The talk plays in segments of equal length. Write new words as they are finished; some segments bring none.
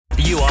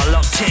You are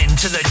locked in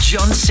to the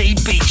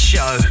JonC Beat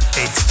Show.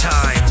 It's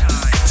time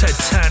to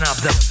turn up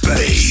the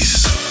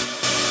bass.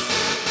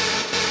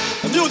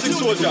 Music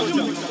soldier.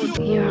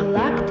 You're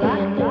locked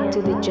in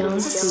to the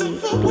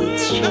JonC Beat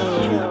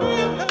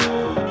Show.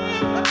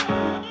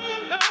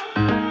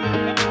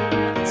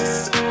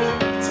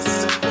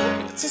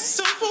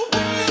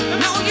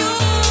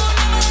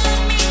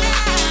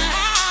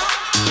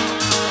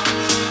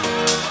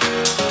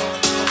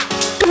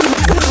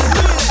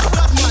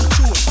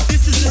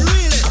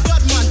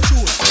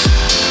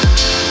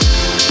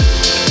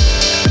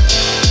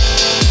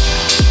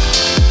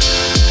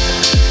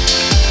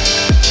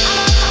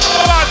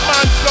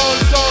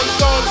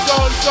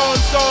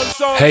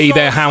 Hey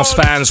there, house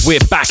fans, we're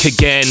back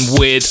again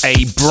with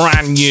a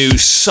brand new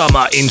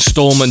summer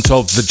installment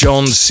of the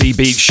JonC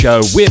Beat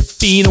Show. We've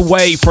been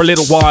away for a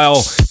little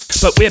while,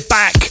 but we're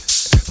back.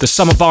 The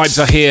summer vibes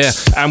are here,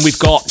 and we've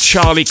got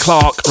Charlie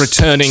Clarke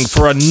returning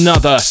for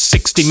another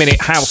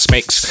 60-minute house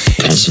mix.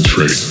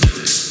 Concentrate.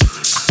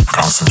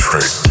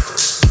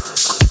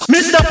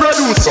 Mr.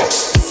 Producer,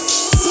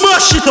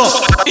 smash it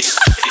up.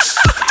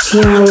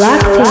 You're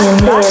locked in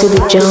to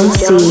the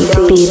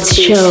JonC Beat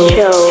Show.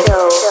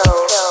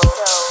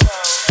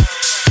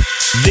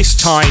 This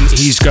time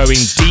he's going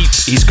deep,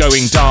 he's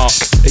going dark.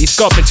 He's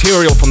got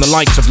material from the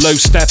likes of Low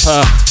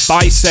Steppa,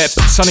 Bicep,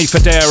 Sonny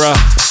Fodera.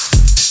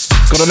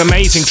 Got an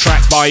amazing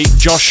track by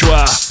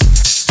Joshwa.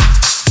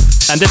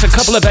 And there's a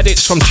couple of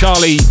edits from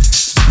Charlie.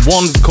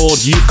 One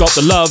called You've Got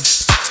the Love.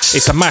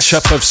 It's a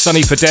mashup of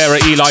Sonny Fodera,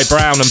 Eli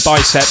Brown and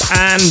Bicep.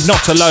 And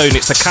Not Alone,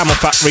 it's a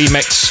Camelphat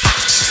remix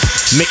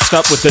mixed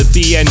up with the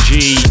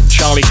BFG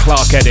Charlie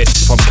Clarke edit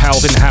from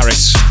Calvin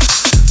Harris.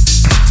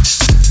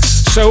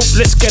 So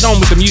let's get on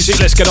with the music,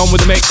 let's get on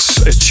with the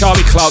mix as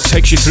Charlie Clarke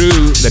takes you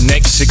through the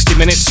next 60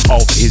 minutes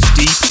of his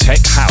deep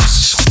tech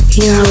house.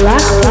 You're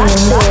locked in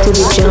to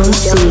the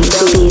JonC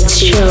Beat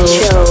Show.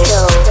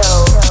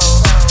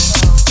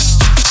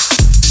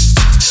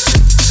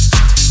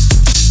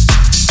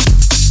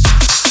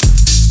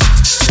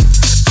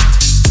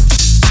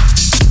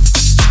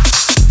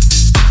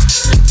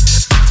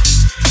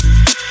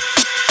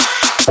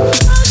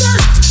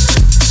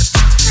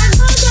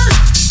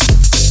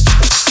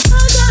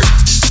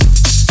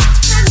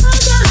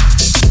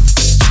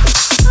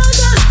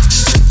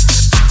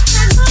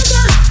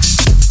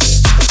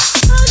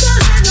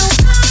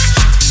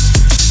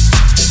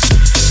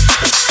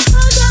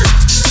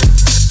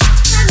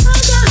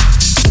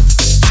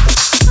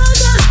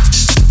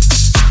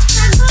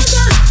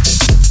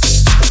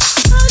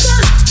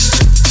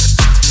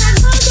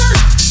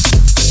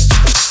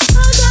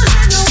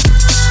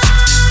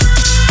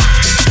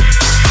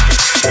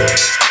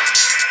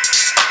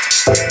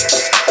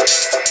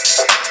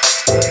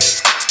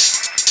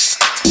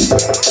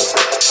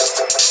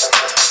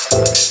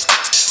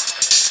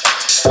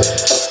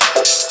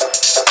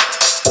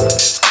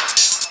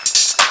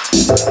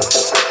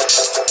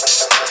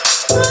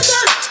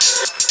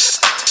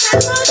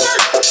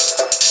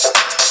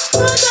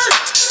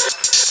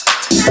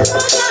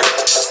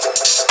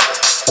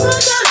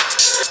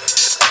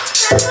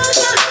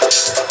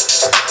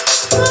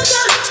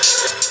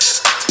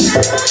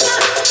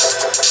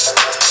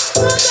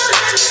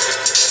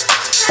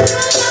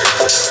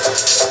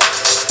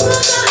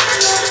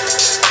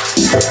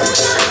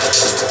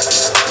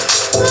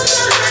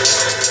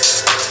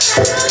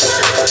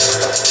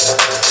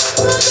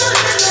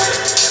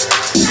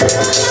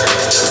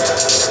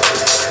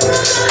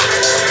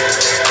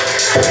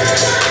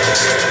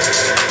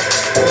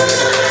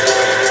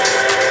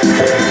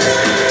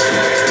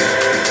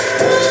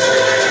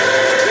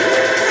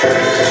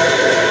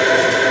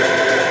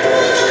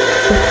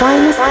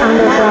 Finest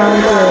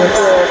underground waves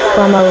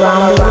from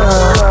around the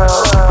world.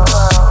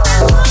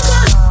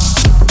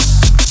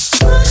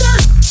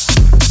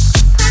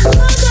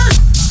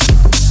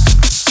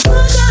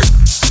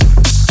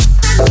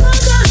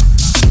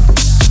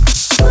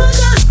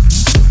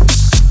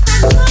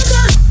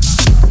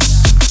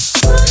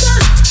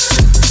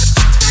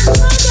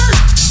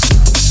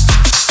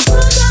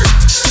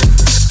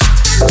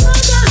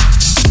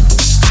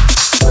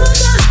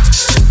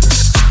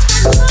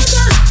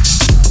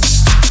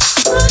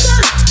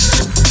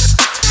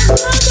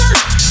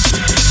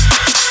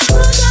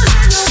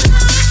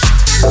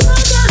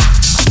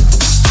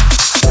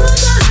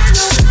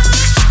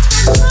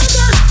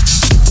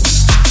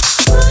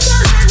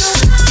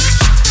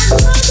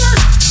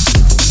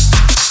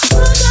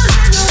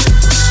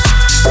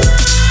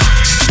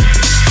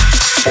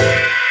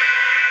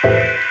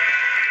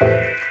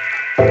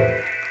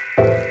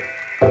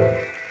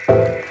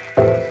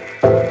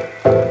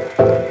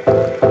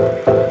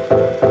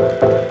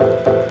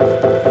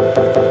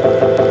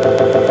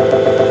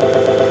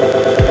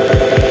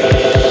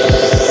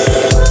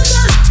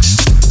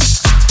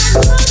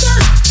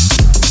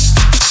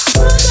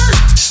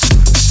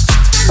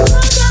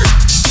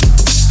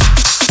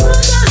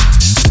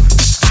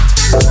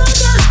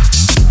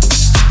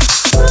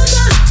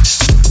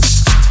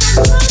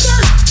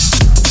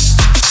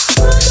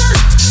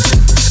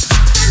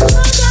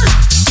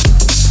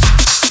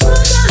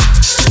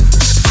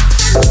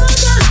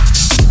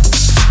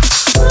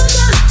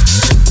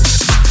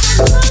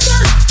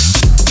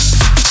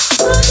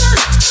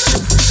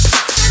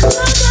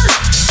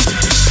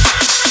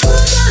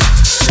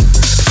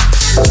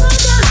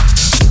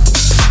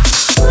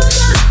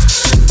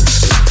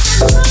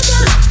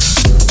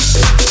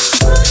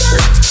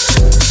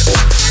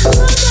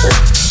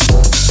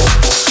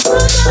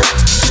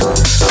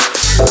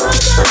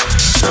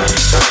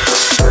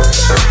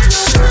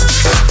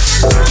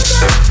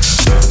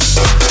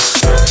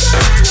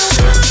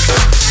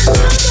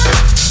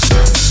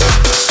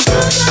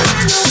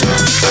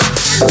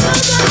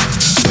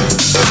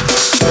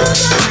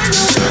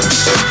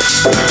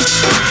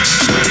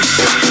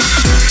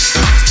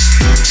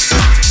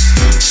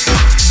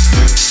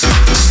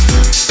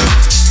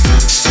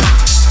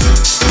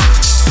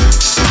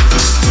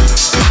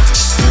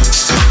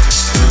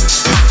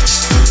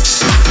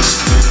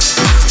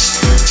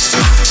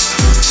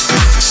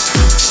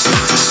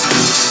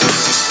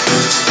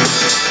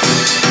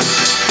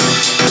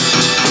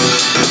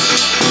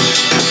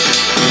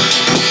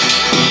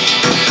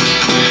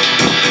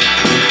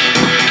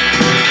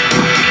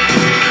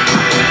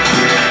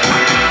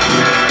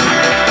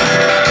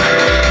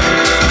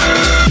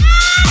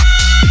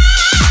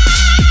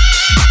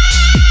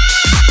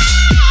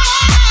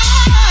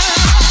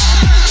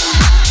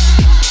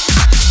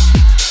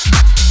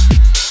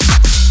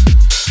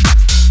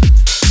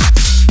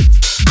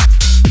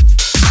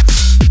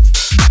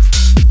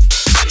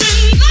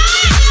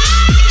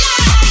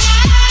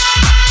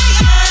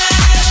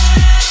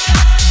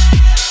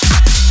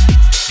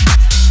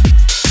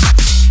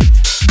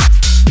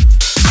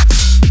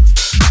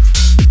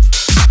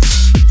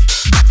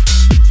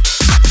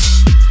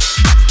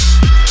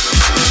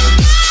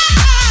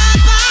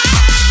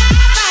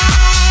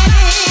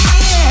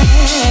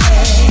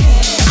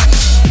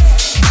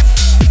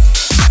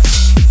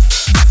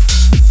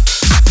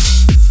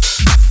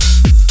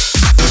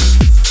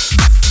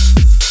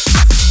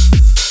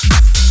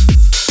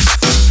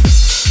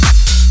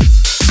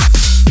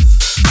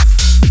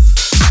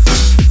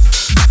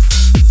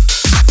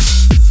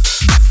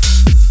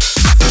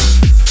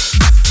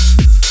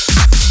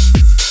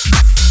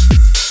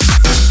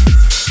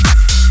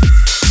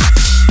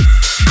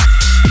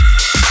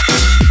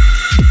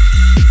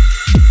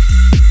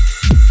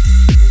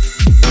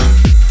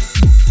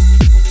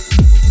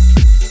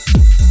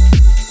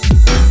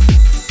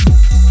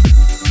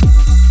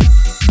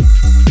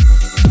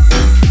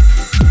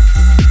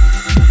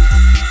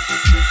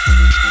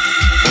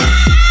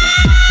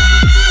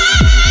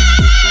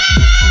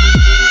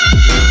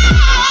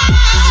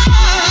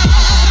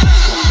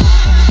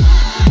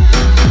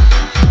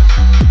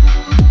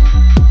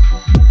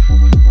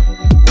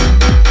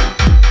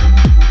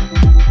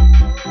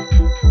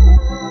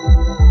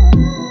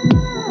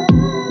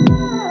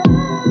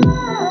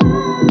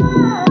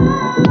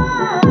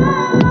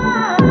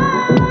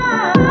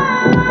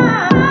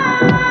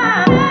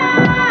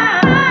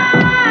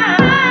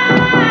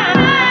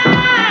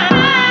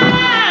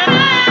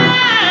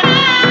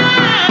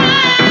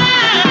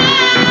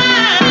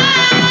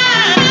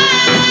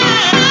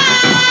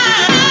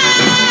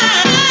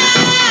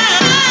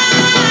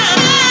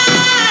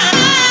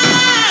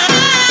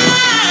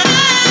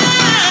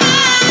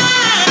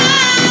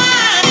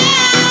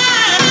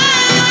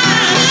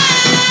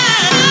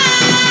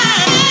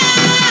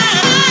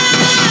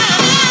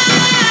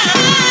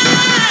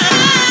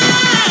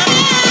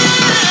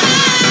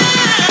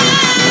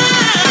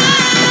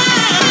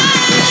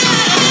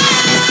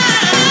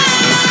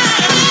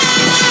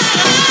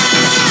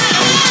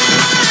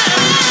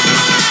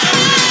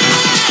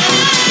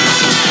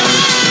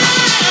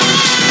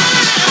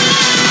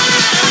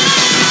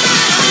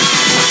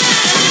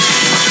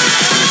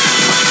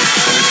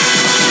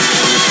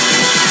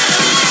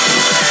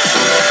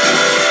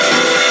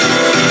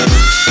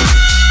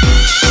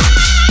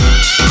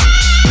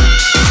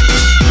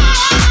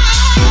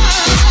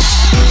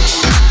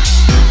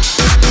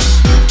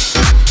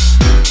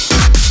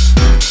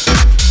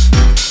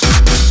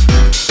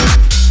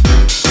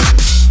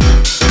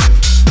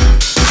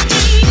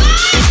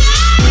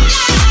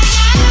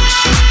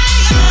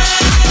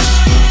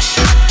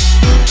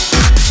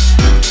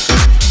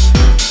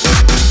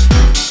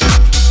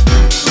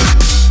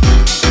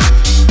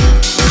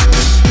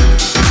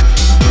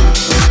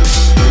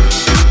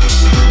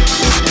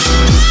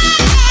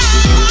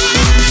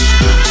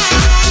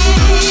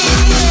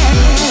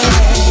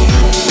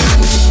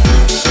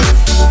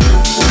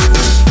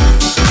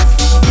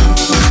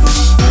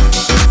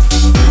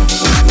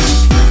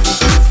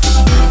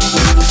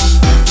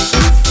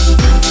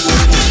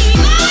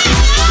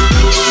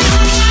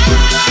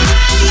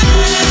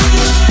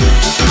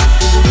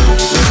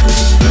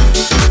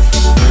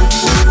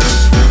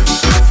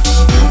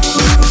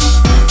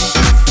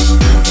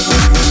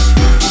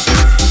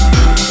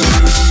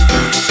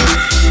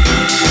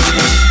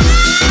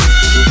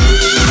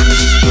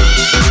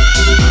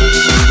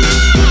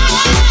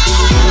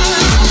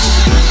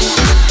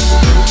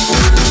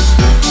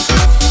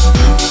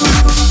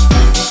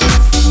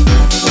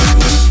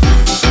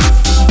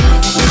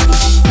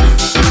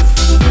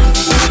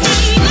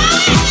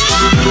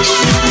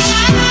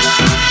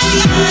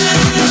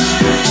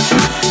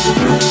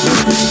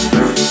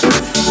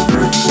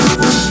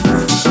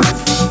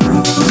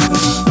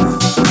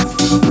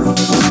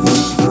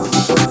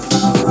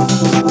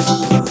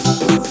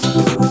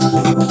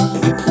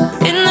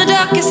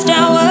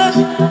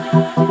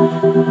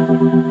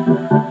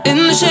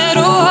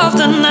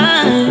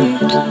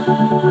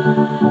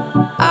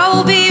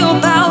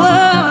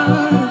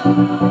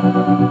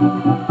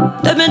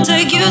 and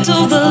take you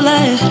to the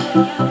light.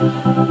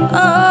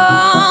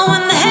 Oh,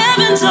 when the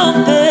heavens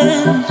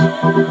open,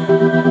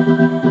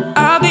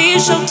 I'll be your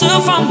shelter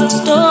from the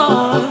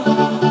storm.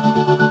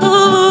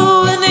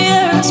 Ooh, when the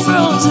air is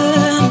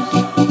frozen,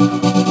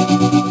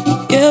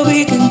 yeah,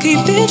 we can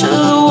keep each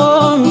other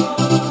warm.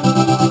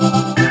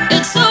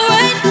 It's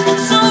alright,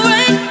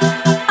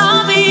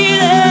 I'll be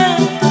there,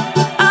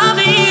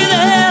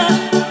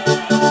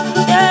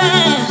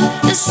 yeah.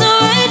 It's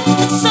alright,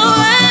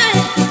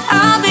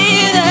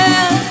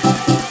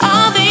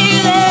 I'll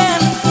be there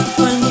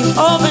when you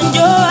open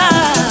your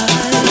eyes.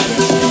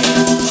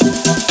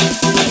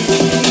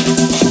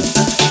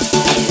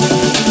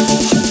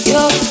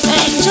 You're an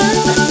angel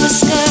in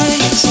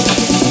disguise.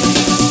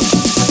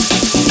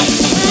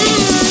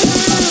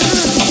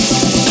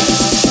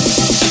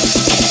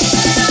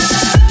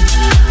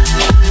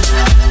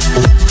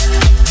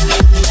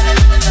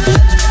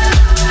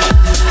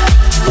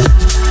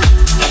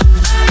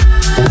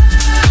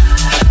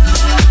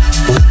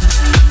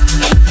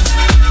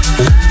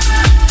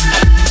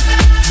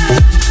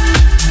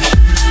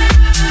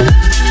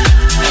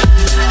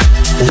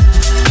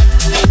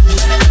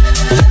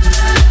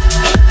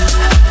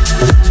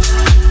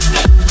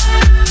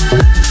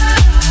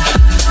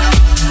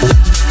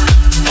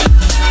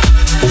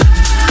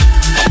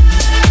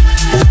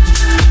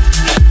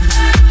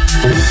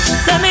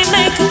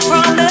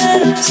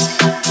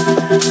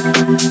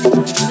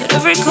 At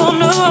every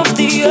corner of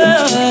the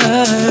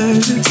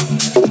earth,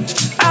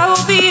 I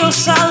will be your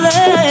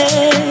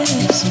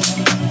solace.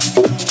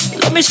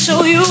 Let me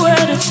show you where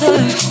to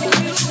turn.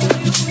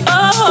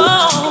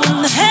 Oh,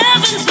 the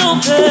heavens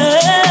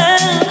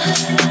open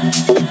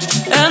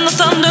and the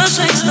thunder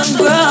shakes the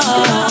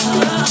ground.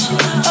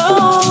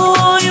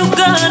 Oh, you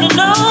gotta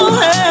know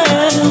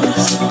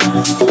this.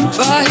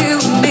 Right here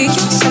with me,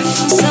 you're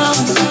safe and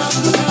sound.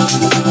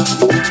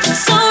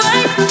 It's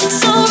alright,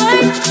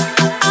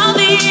 I'll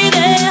be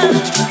there,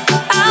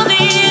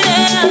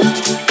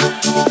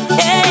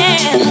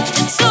 yeah.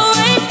 It's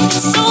alright,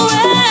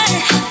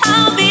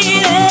 I'll be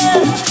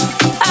there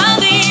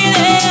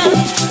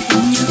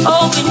when you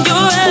open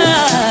your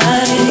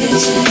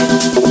eyes.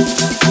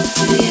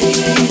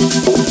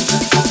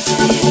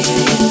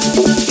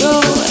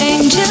 You're an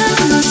angel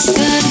in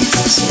disguise.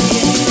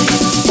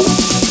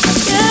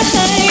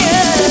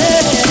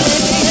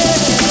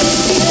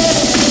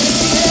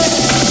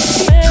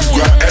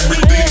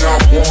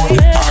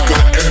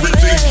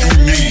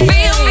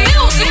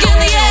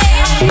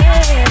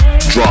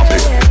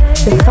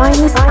 The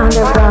finest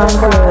underground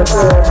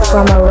groups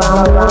from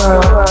around the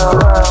world.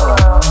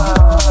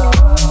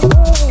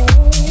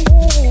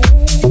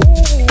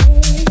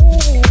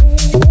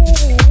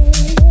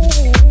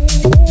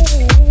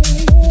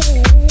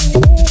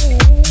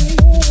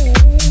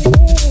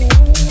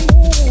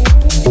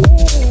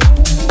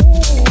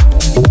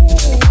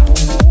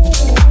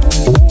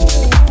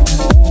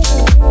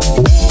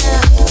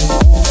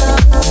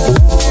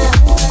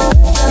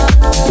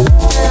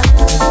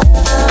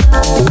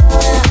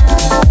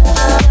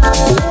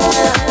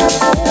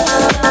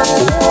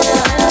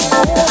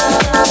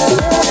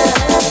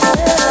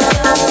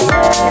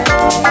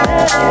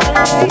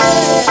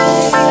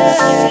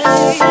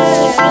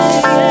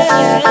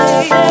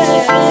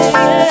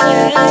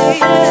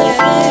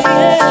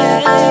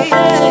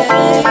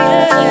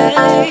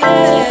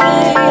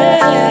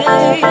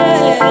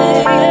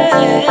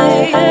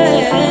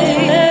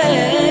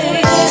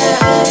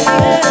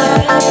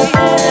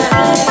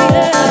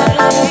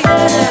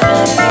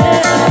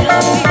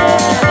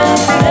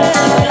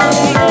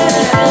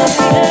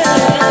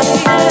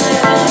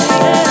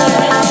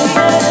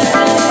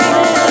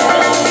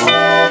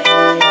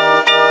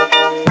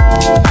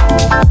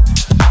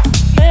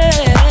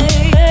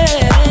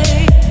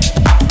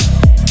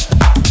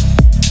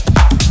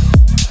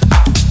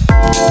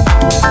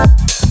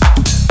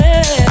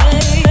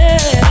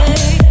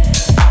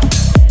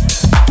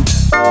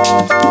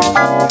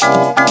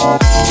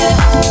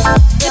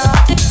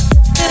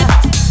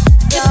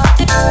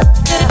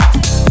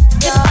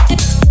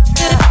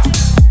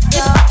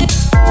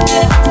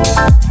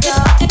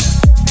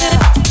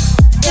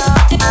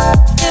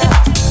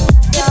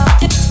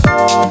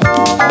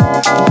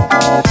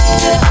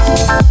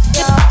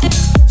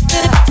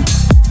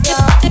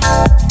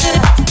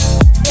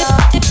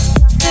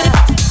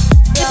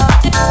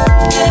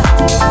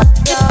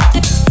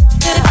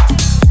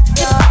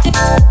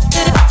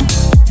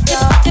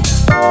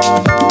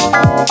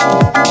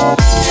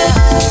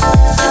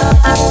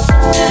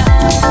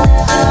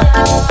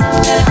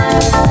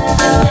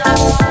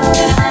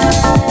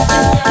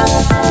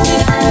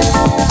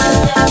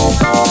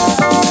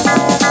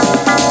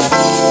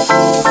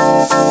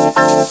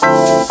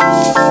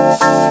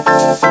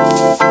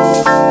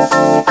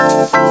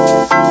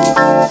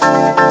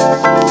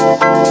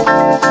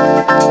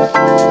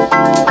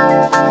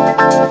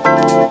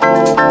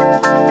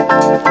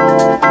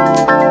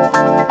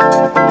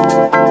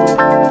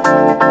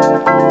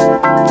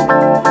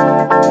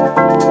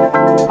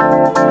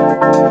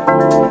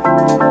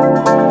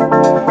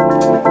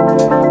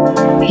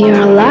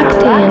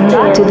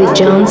 to the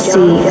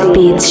JonC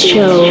Beats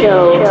Show. She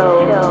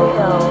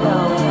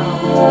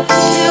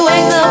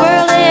wakes up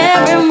early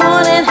every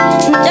morning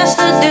just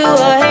to do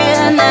her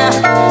hair now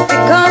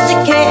because she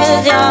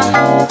cares, y'all.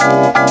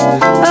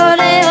 Her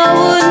day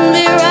wouldn't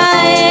be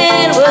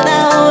right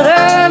without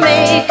her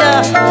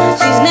makeup.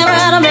 She's never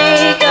had a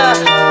makeup.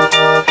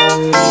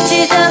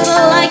 She's just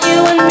like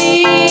you and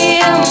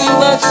me,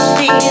 but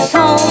she's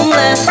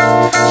homeless.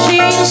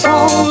 She's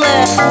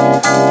homeless.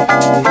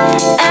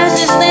 As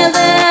she stands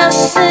there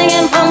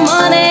singing for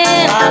money,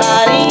 la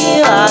la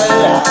dee la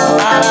la,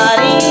 la la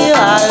dee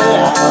la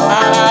la,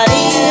 la la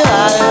dee la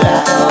la,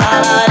 la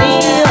la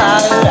dee la la,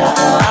 la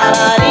la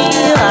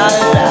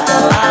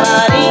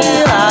dee la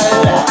la, la la dee la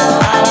la, la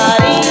la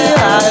dee la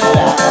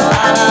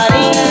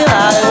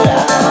la, la la dee la la, la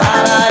la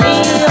dee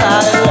la la,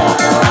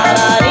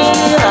 la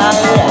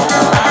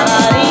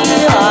la dee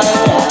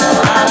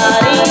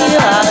la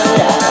la, la la dee la la, la la dee la la,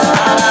 la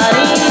la dee la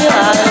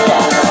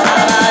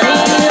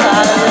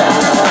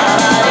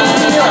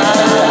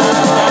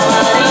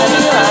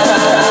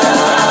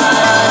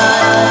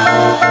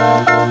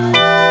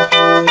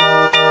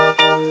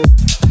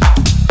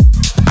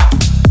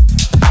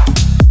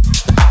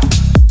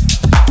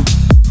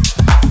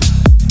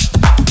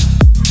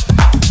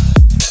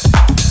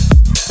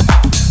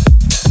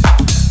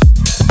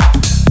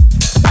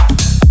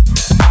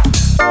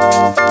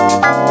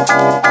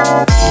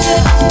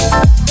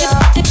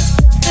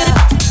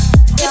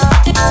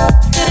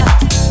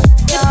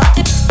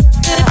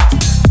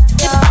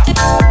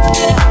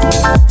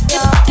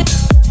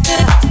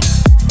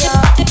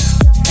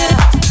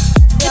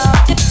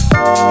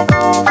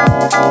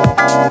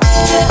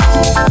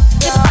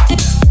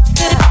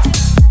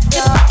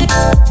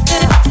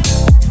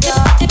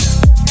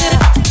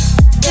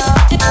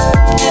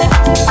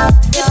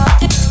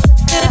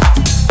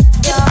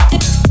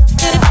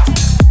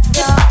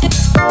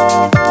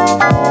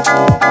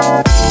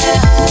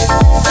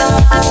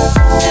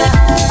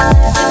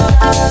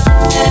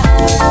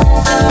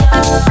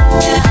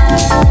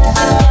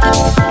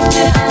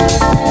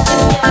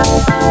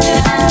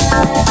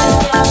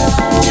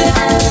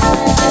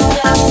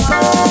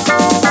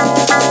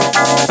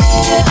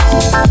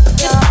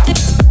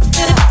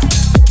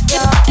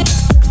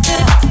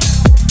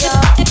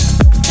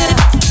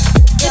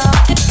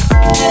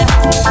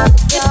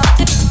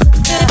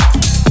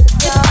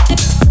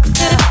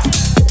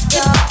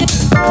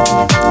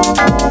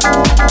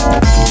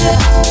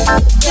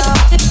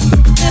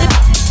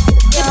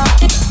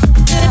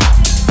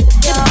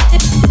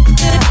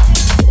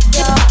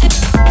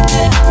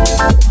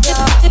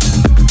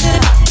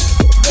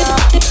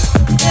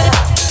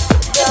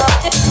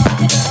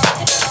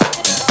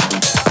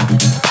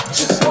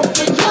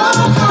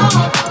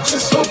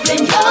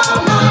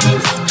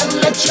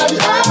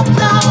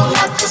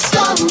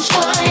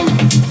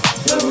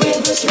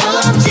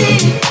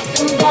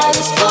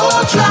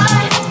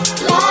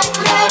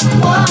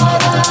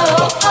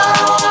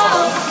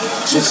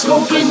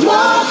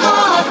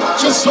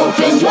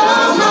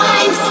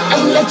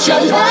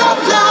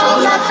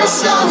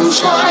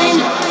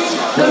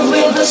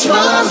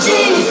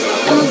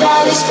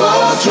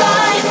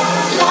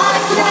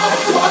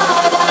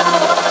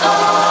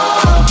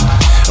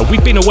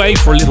We've been away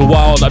for a little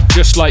while. I'd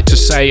just like to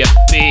say a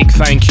big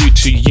thank you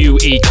to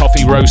UE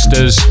Coffee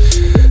Roasters.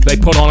 They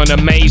put on an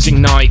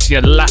amazing night,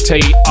 Latte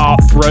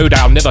Art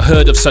Throwdown. Never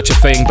heard of such a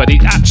thing, but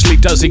it actually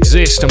does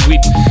exist, and we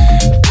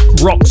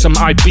rocked some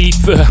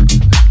Ibiza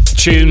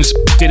tunes,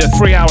 did a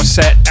 3-hour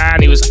set,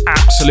 and it was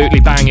absolutely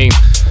banging.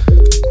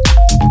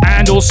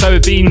 And also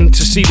been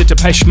to see the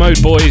Depeche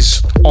Mode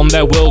boys on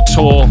their world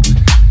tour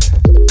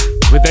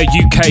with their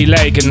UK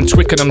leg in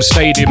Twickenham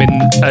Stadium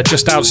in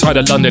just outside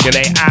of London, and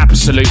they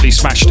absolutely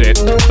smashed it.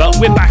 But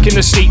we're back in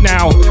the seat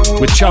now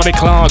with Charlie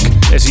Clarke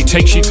as he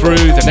takes you through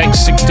the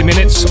next 60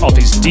 minutes of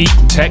his deep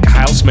tech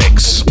house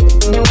mix.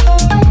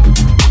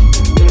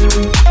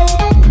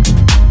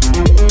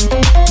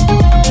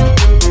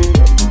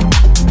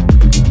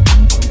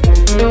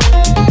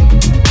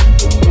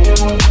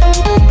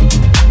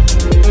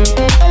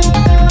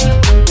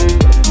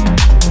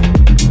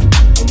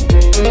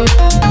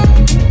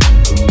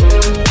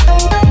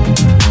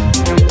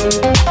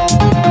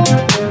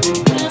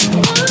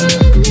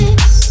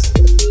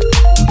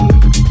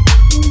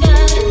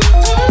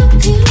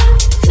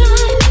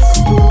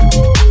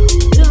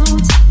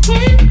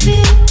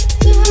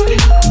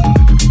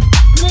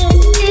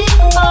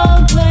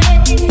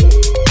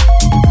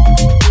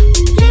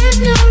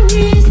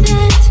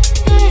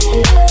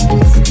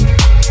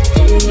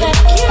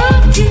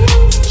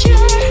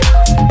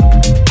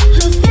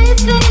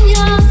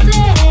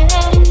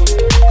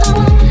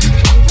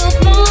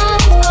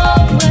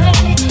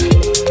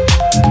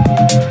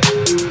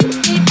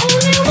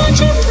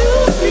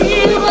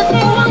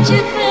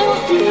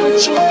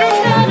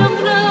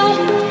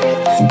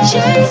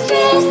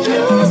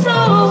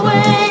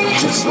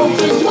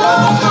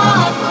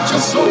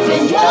 Just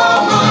open your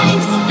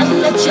mind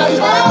and let your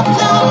love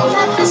flow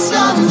like the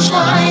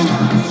sunshine.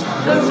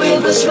 The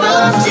rivers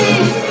run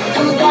deep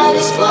and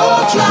valleys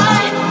flow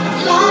dry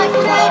like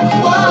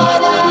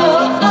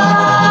Blackwater.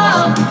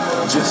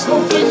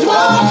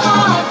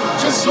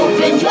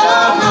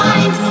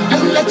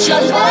 let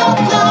your love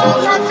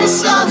flow like the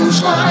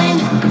sunshine.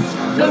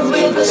 The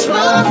rivers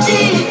run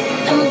deep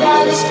and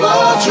valleys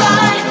flow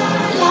dry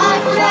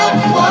like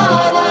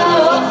Blackwater.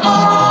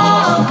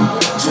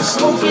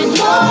 Just open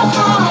your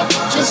heart,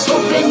 just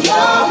open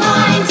your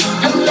mind,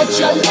 and let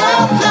your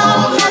love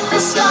flow like the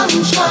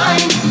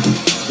sunshine.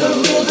 The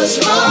rivers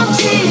run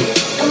deep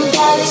and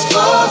valleys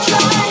flow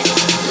dry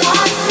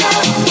like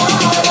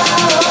Blackwater.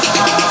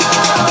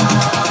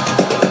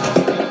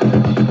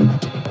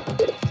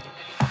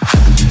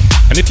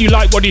 And if you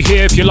like what you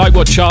hear, if you like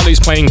what Charlie's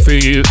playing for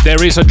you,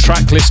 there is a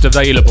track list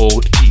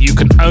available. You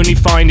can only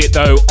find it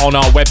though on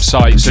our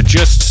website, so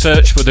just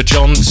search for the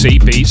JonC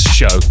Beats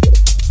Show.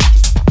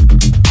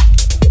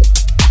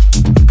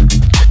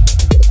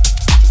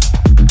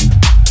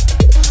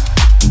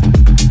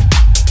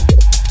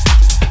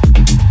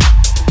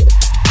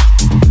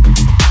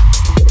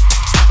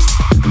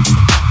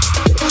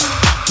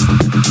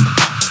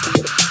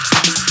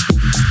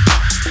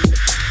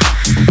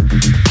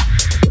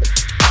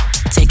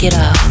 Take it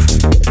off,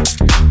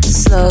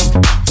 slow,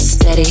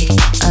 steady,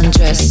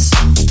 undress,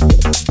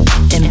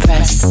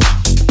 impress.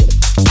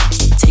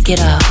 Take it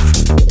off,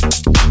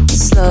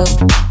 slow,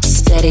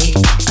 steady,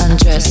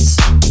 undress,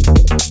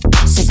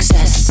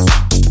 success.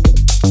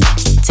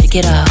 Take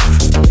it off,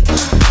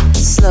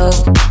 slow,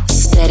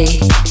 steady,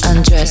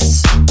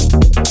 undress,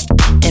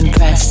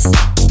 impress.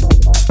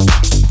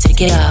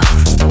 Take it off,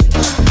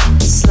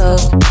 slow,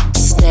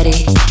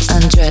 steady,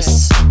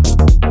 undress,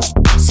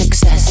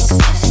 success.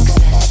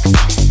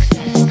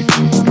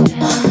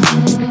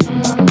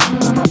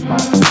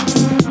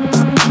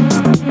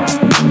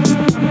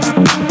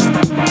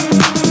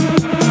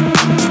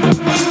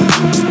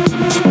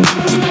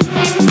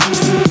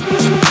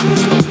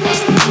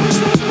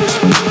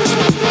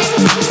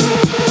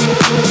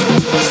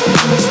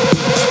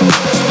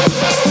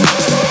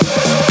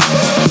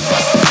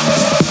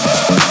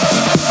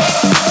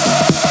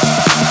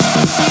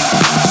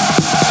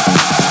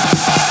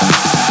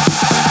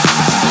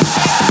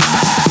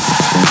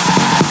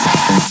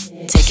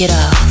 Take it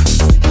off,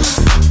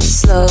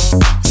 slow,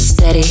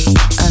 steady,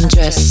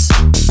 undress,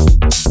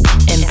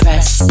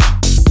 impress.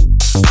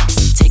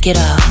 Take it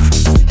off,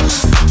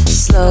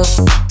 slow,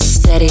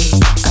 steady,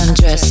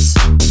 undress,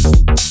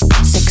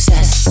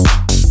 success.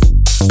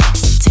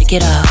 Take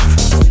it off,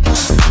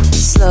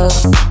 slow,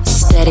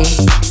 steady,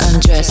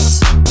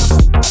 undress,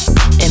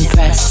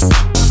 impress.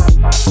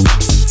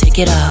 Take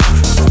it off,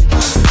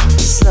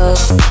 slow,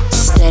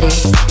 steady,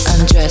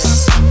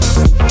 undress,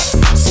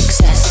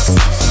 success.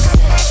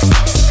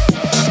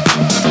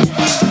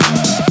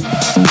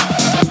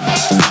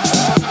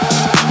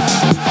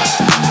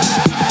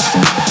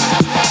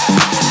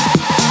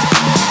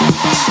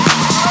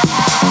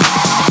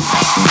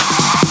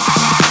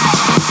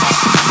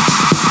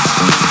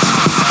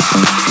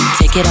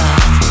 Take it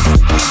off,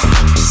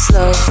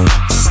 slow,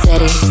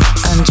 steady,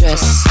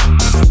 undress,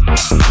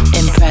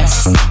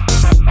 impress.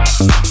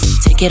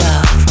 Take it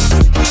off,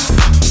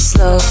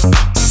 slow,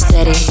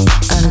 steady,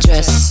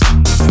 undress,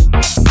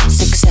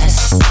 success.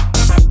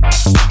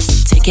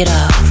 Take it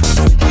off,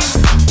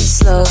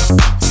 slow,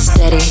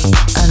 steady,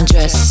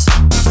 undress,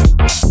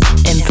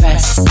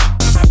 impress.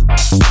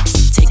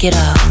 Take it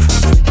off,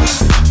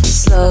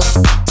 slow,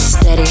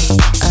 steady,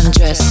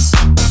 undress,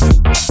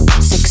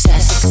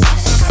 success.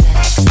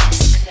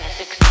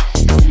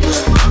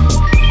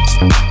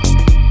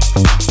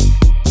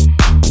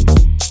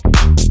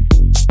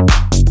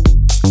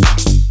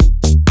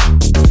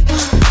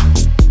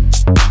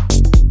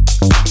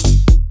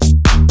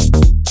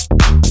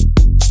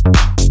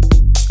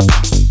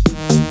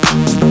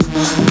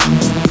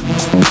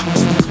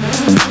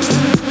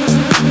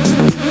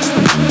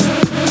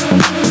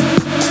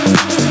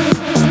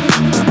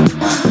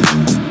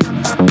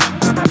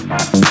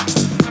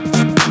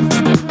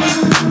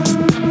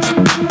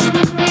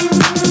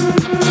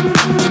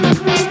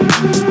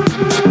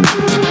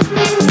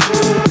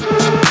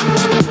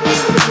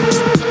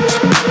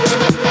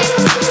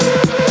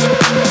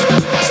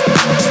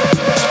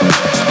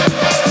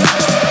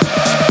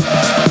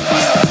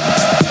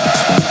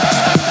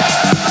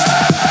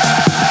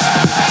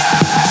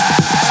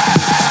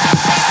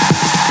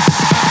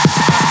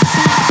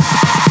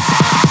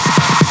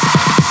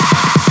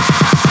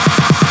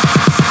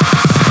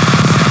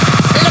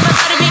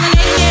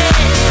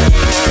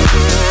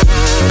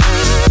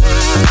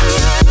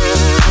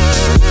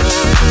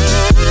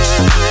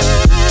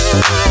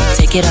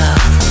 Take it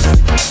off,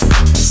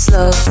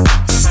 slow,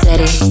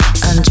 steady,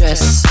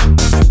 undress,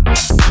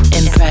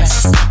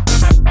 impress.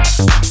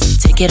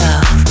 Take it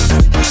off,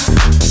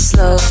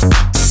 slow,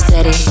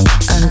 steady,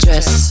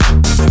 undress,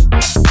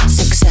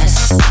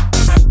 success.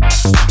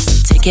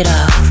 Take it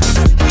off,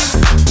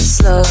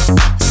 slow,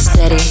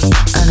 steady,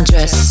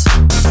 undress.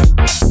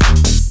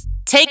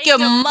 Take your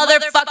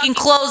motherfucking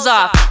clothes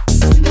off.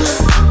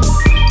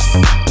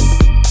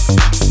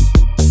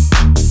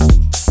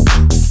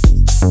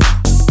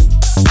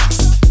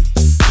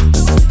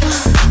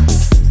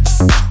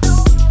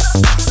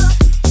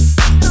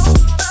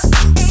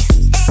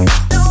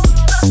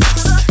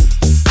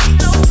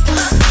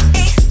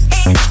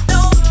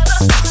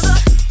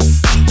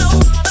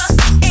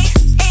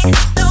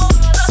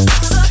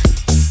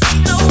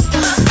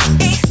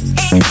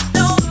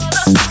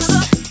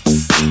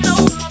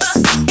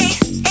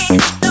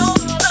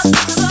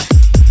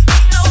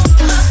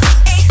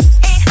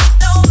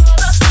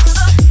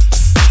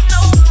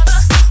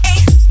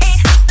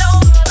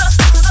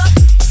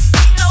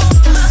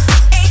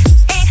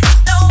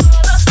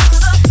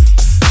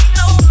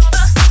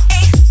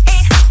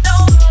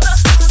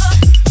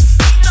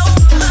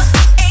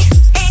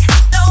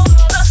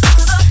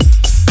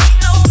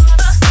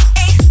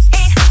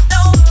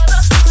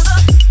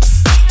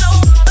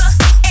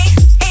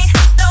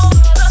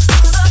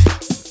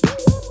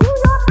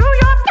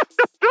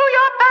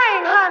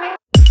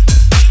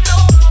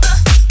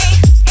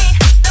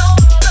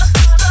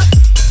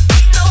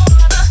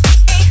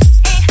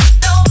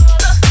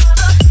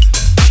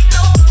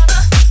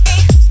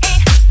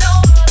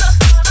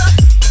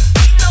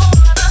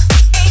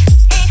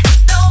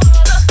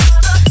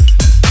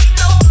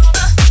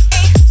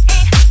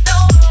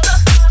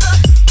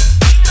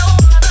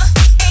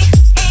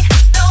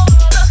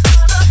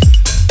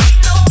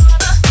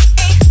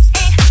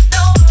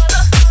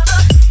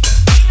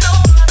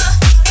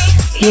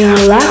 You're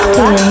locked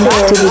in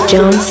to the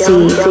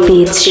JonC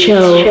Beats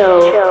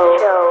Show.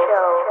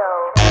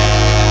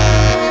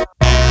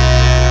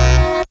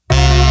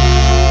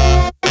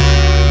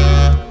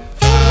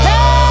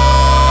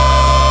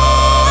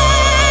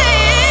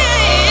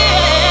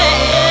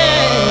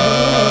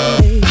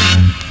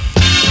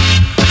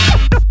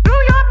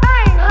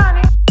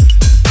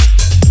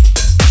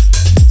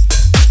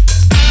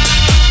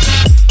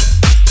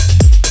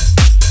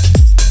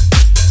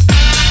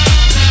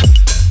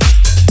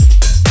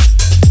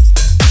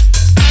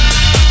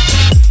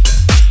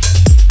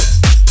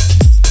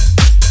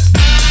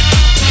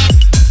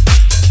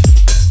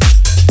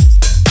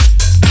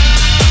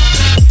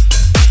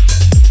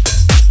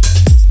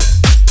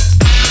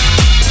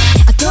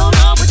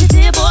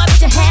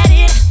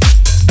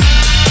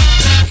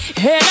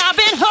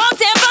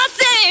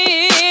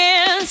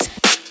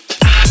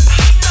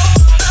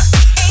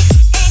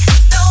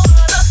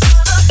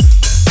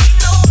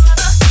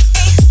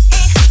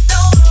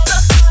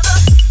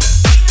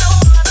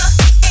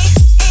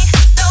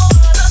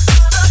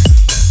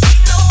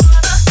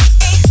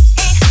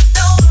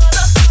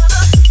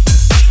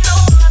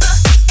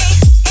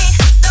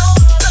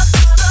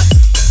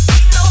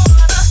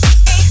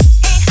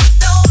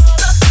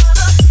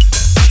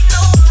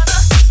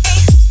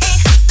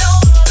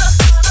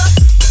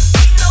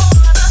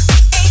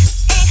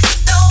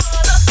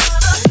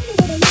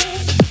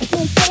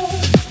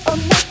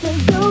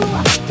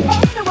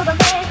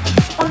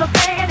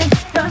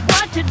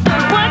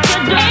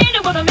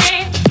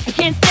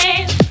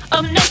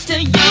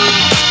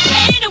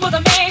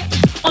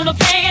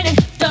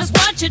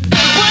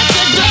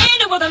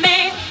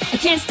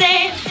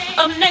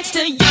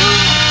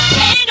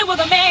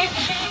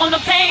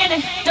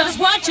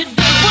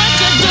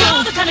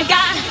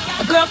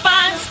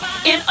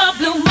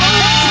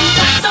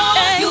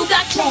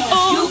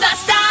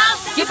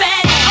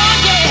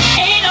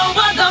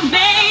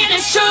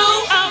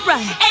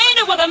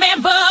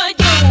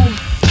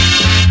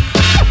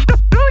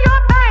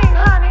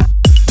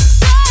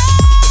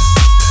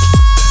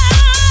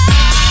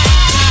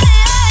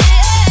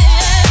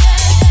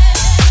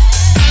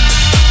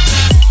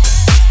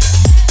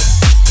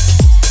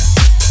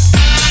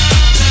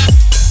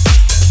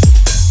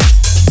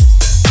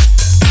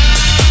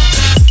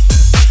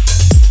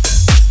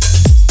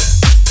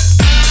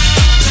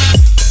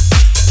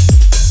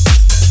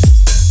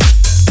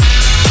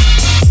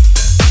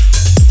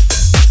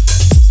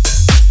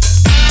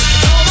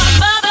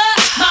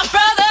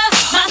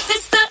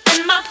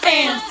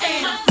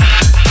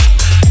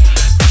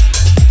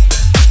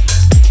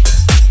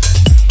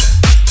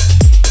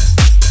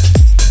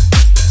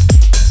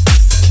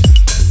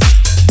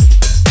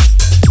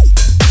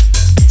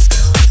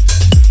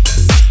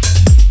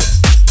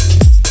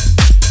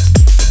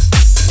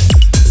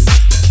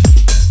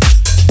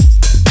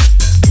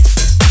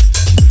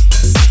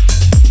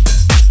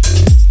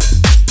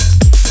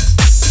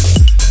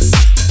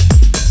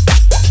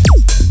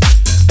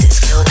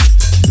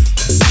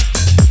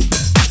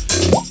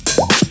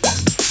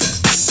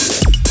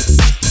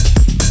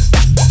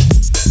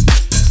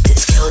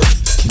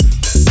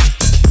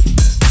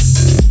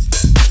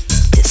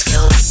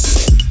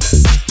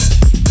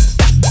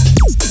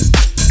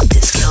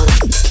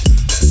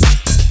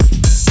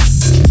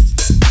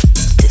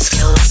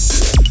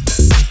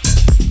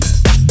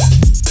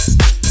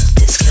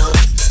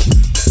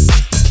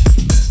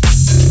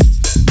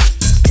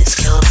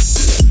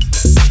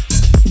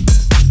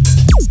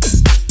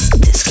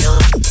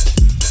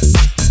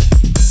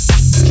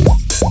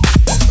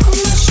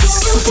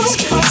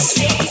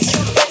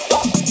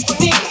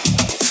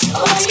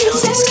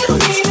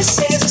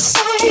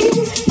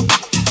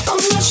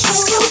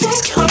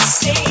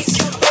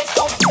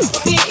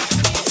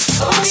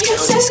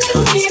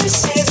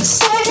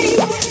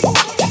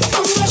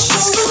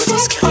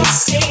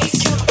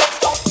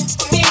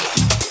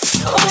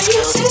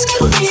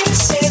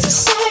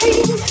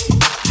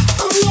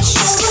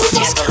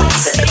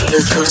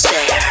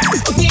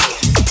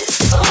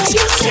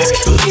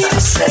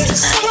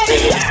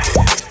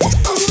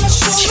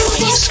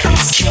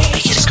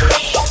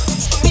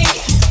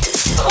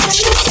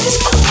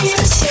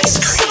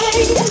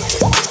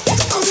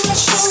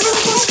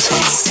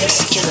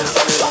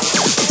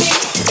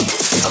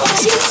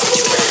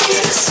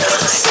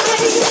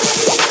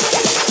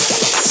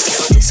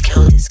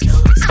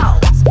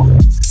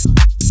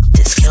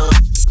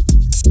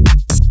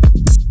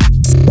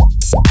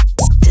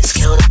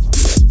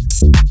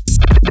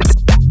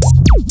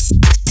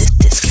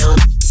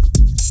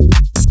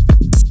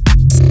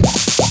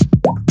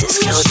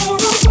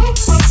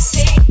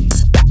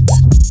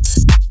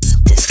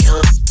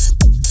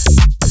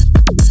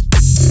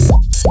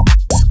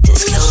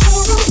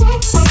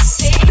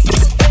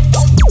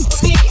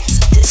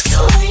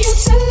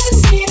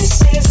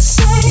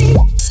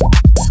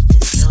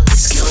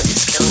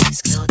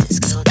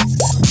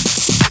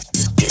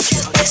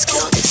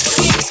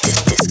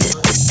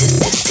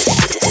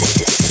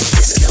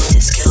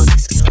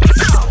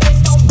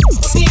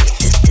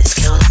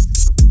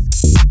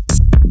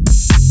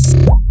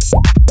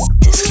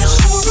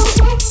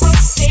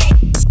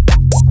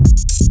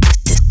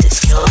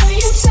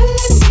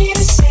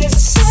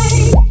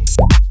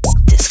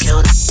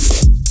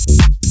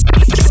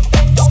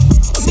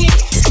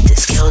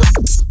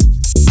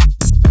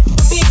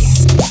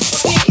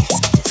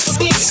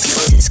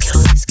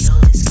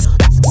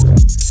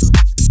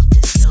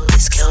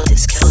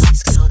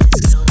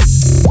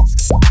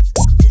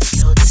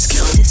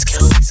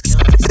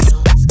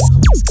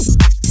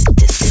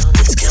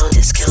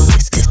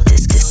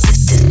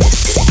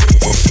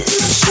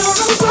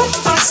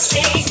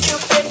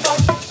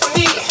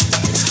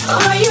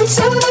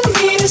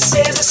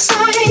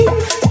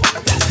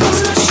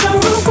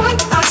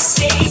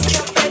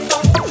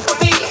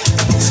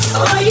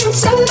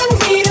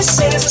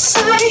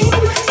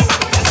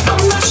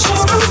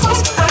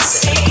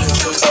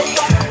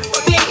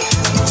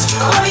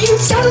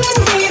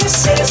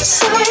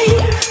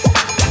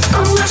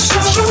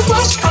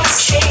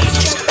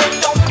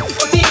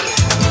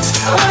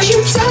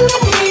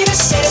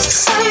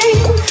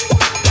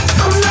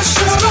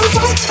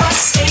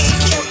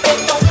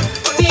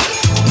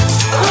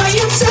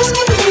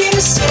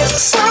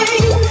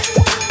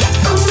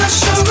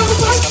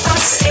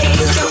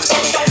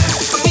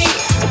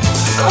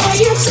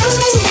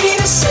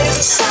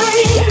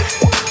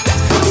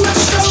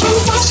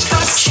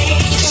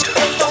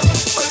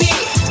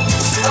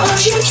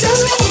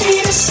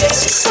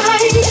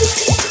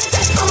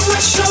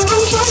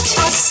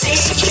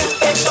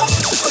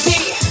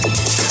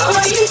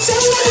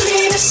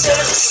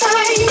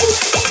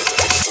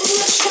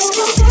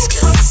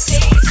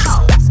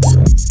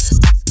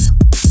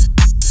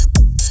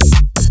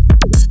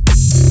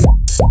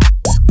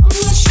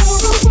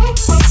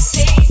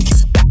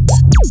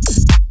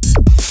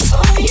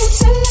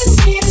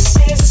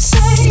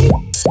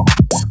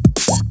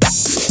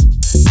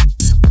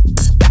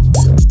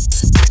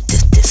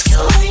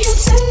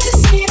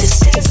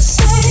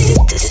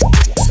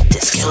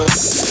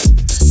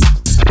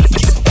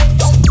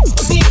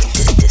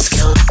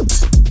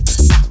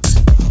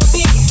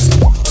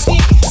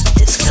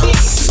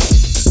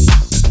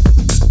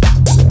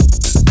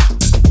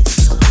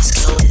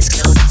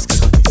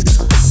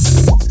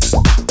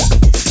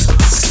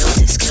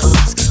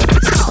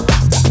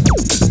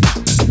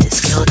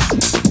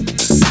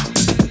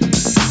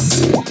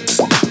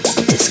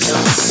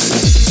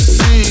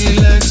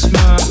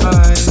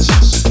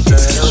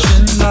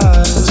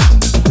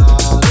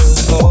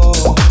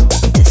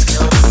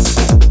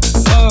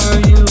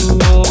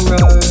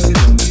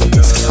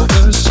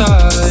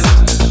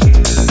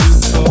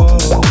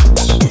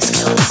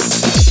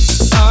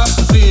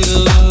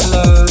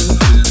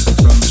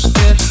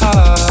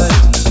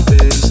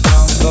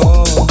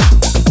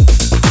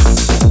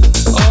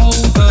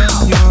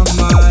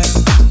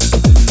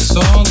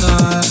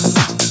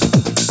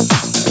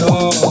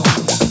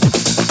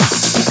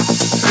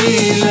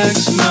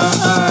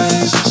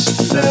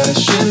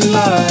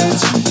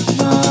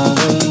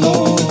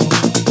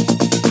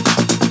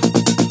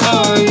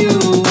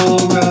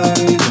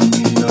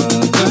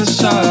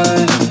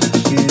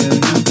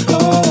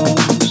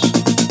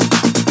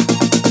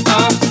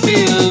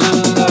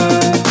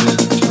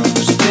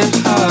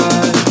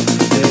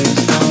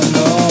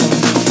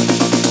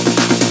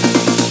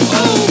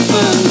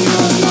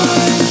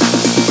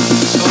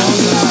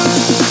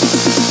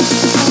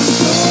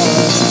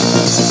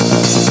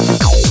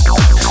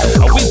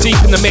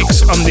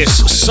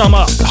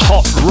 Summer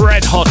hot,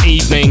 red hot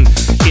evening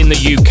in the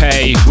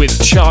UK with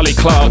Charlie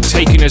Clarke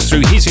taking us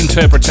through his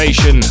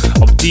interpretation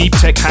of deep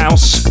tech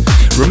house.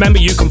 Remember,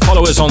 you can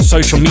follow us on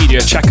social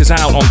media. Check us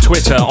out on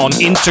Twitter, on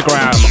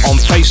Instagram, on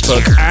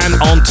Facebook and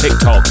on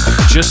TikTok.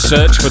 Just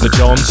search for the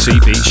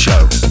JonC Beat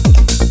Show.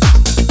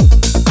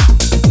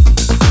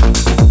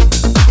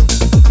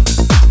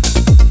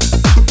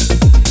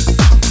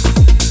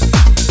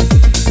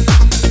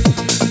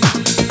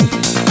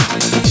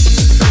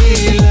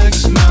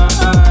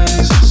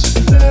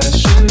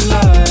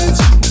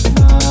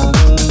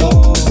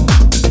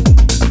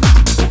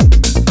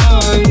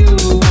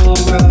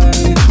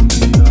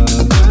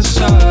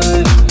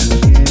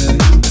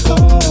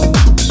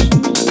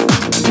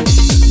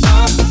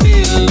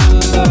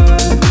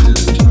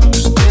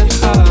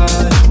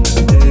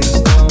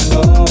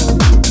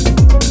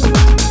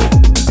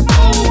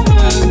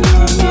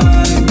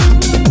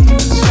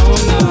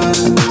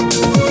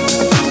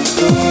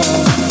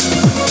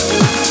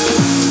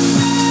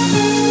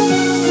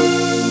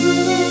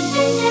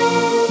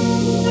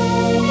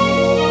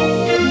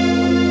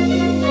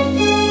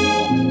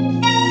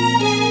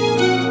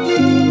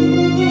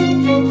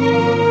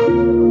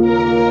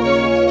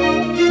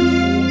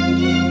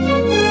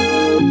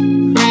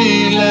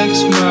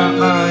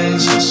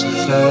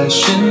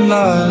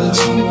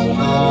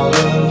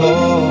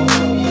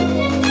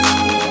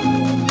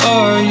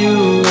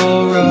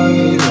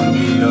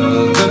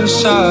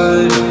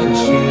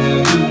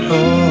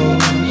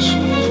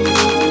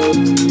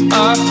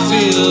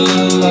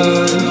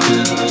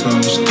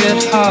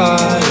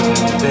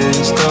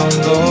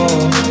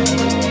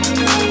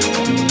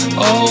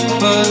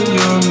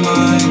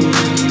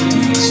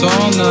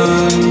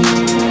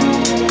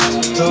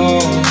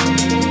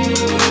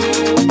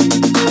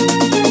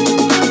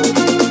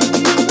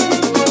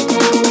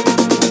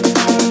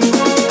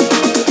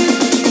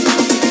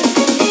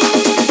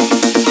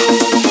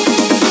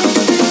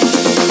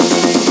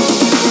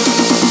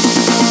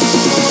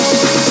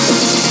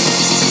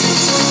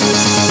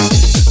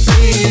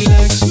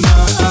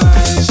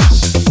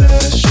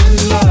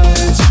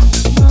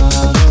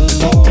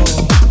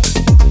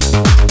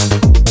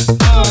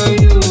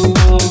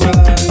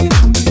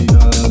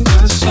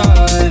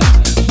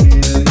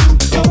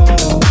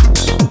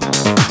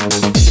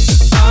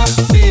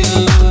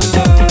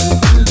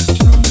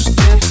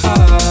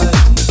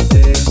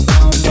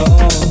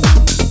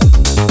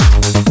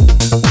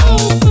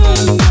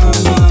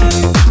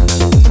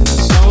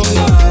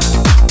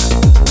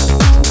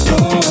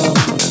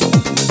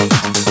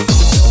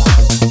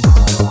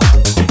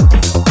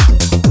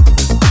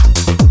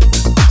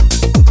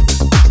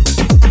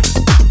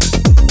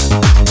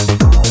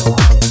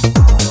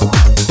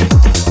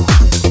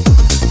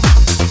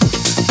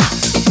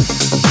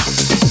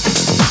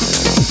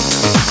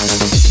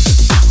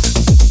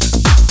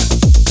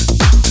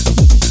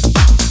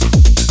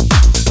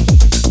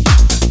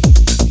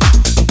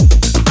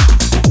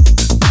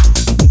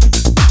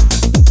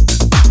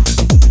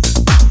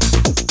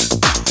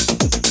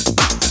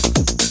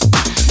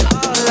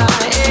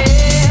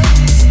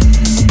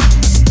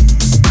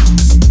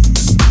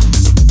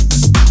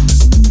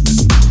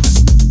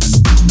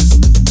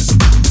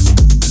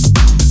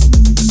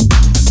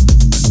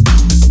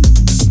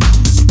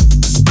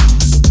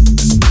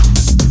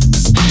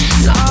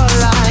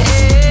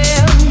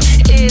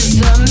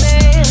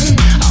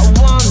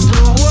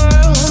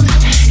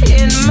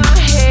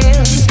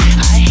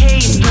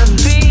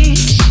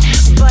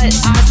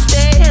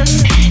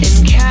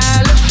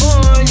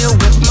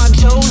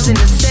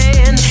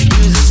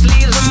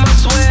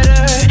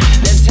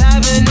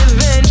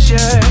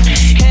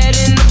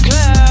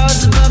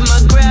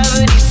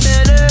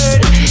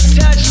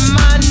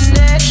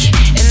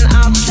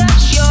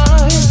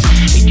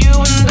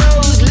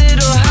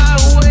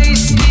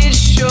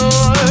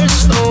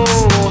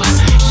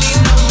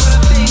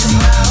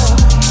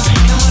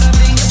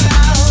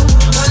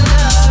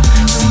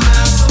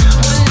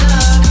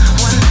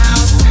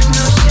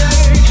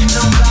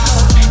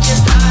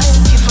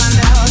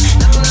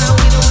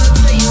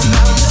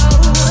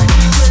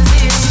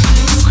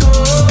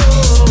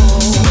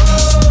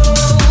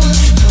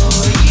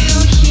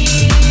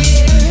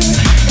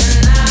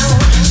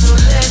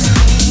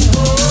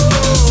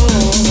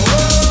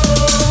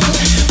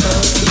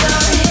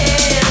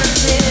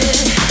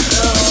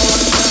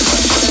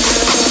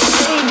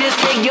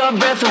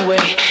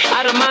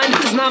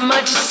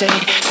 you say.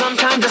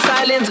 Sometimes the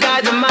silence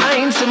guides the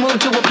mind to move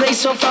to a place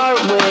so far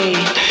away.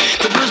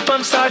 The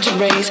goosebumps start to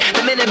raise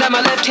the minute that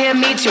my left hand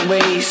meets your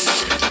waist.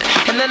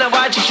 And then I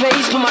watch your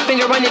face, put my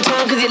finger on your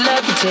tongue cause you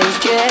love the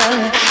taste,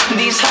 yeah.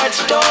 These hearts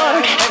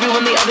adore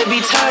everyone the other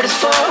beats hard is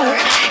for.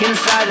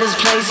 Inside this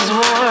place is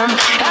warm,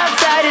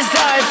 outside is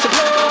ours to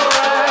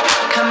pour.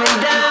 Coming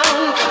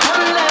down,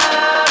 one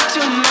love,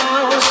 two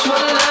mouths,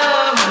 one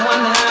love,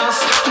 one house.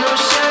 No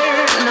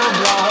shirt, no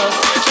blouse,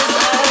 just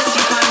us,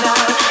 you find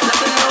out.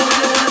 Nothing I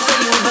really wanna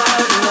tell you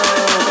about, no,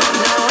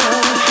 no,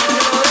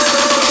 no.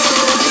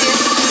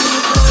 It's too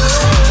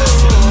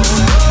cold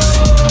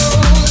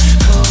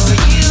for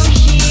you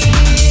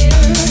here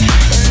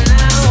and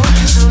now,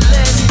 so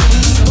let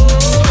me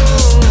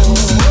hold.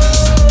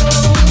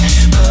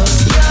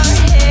 Put your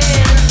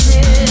hands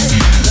in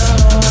the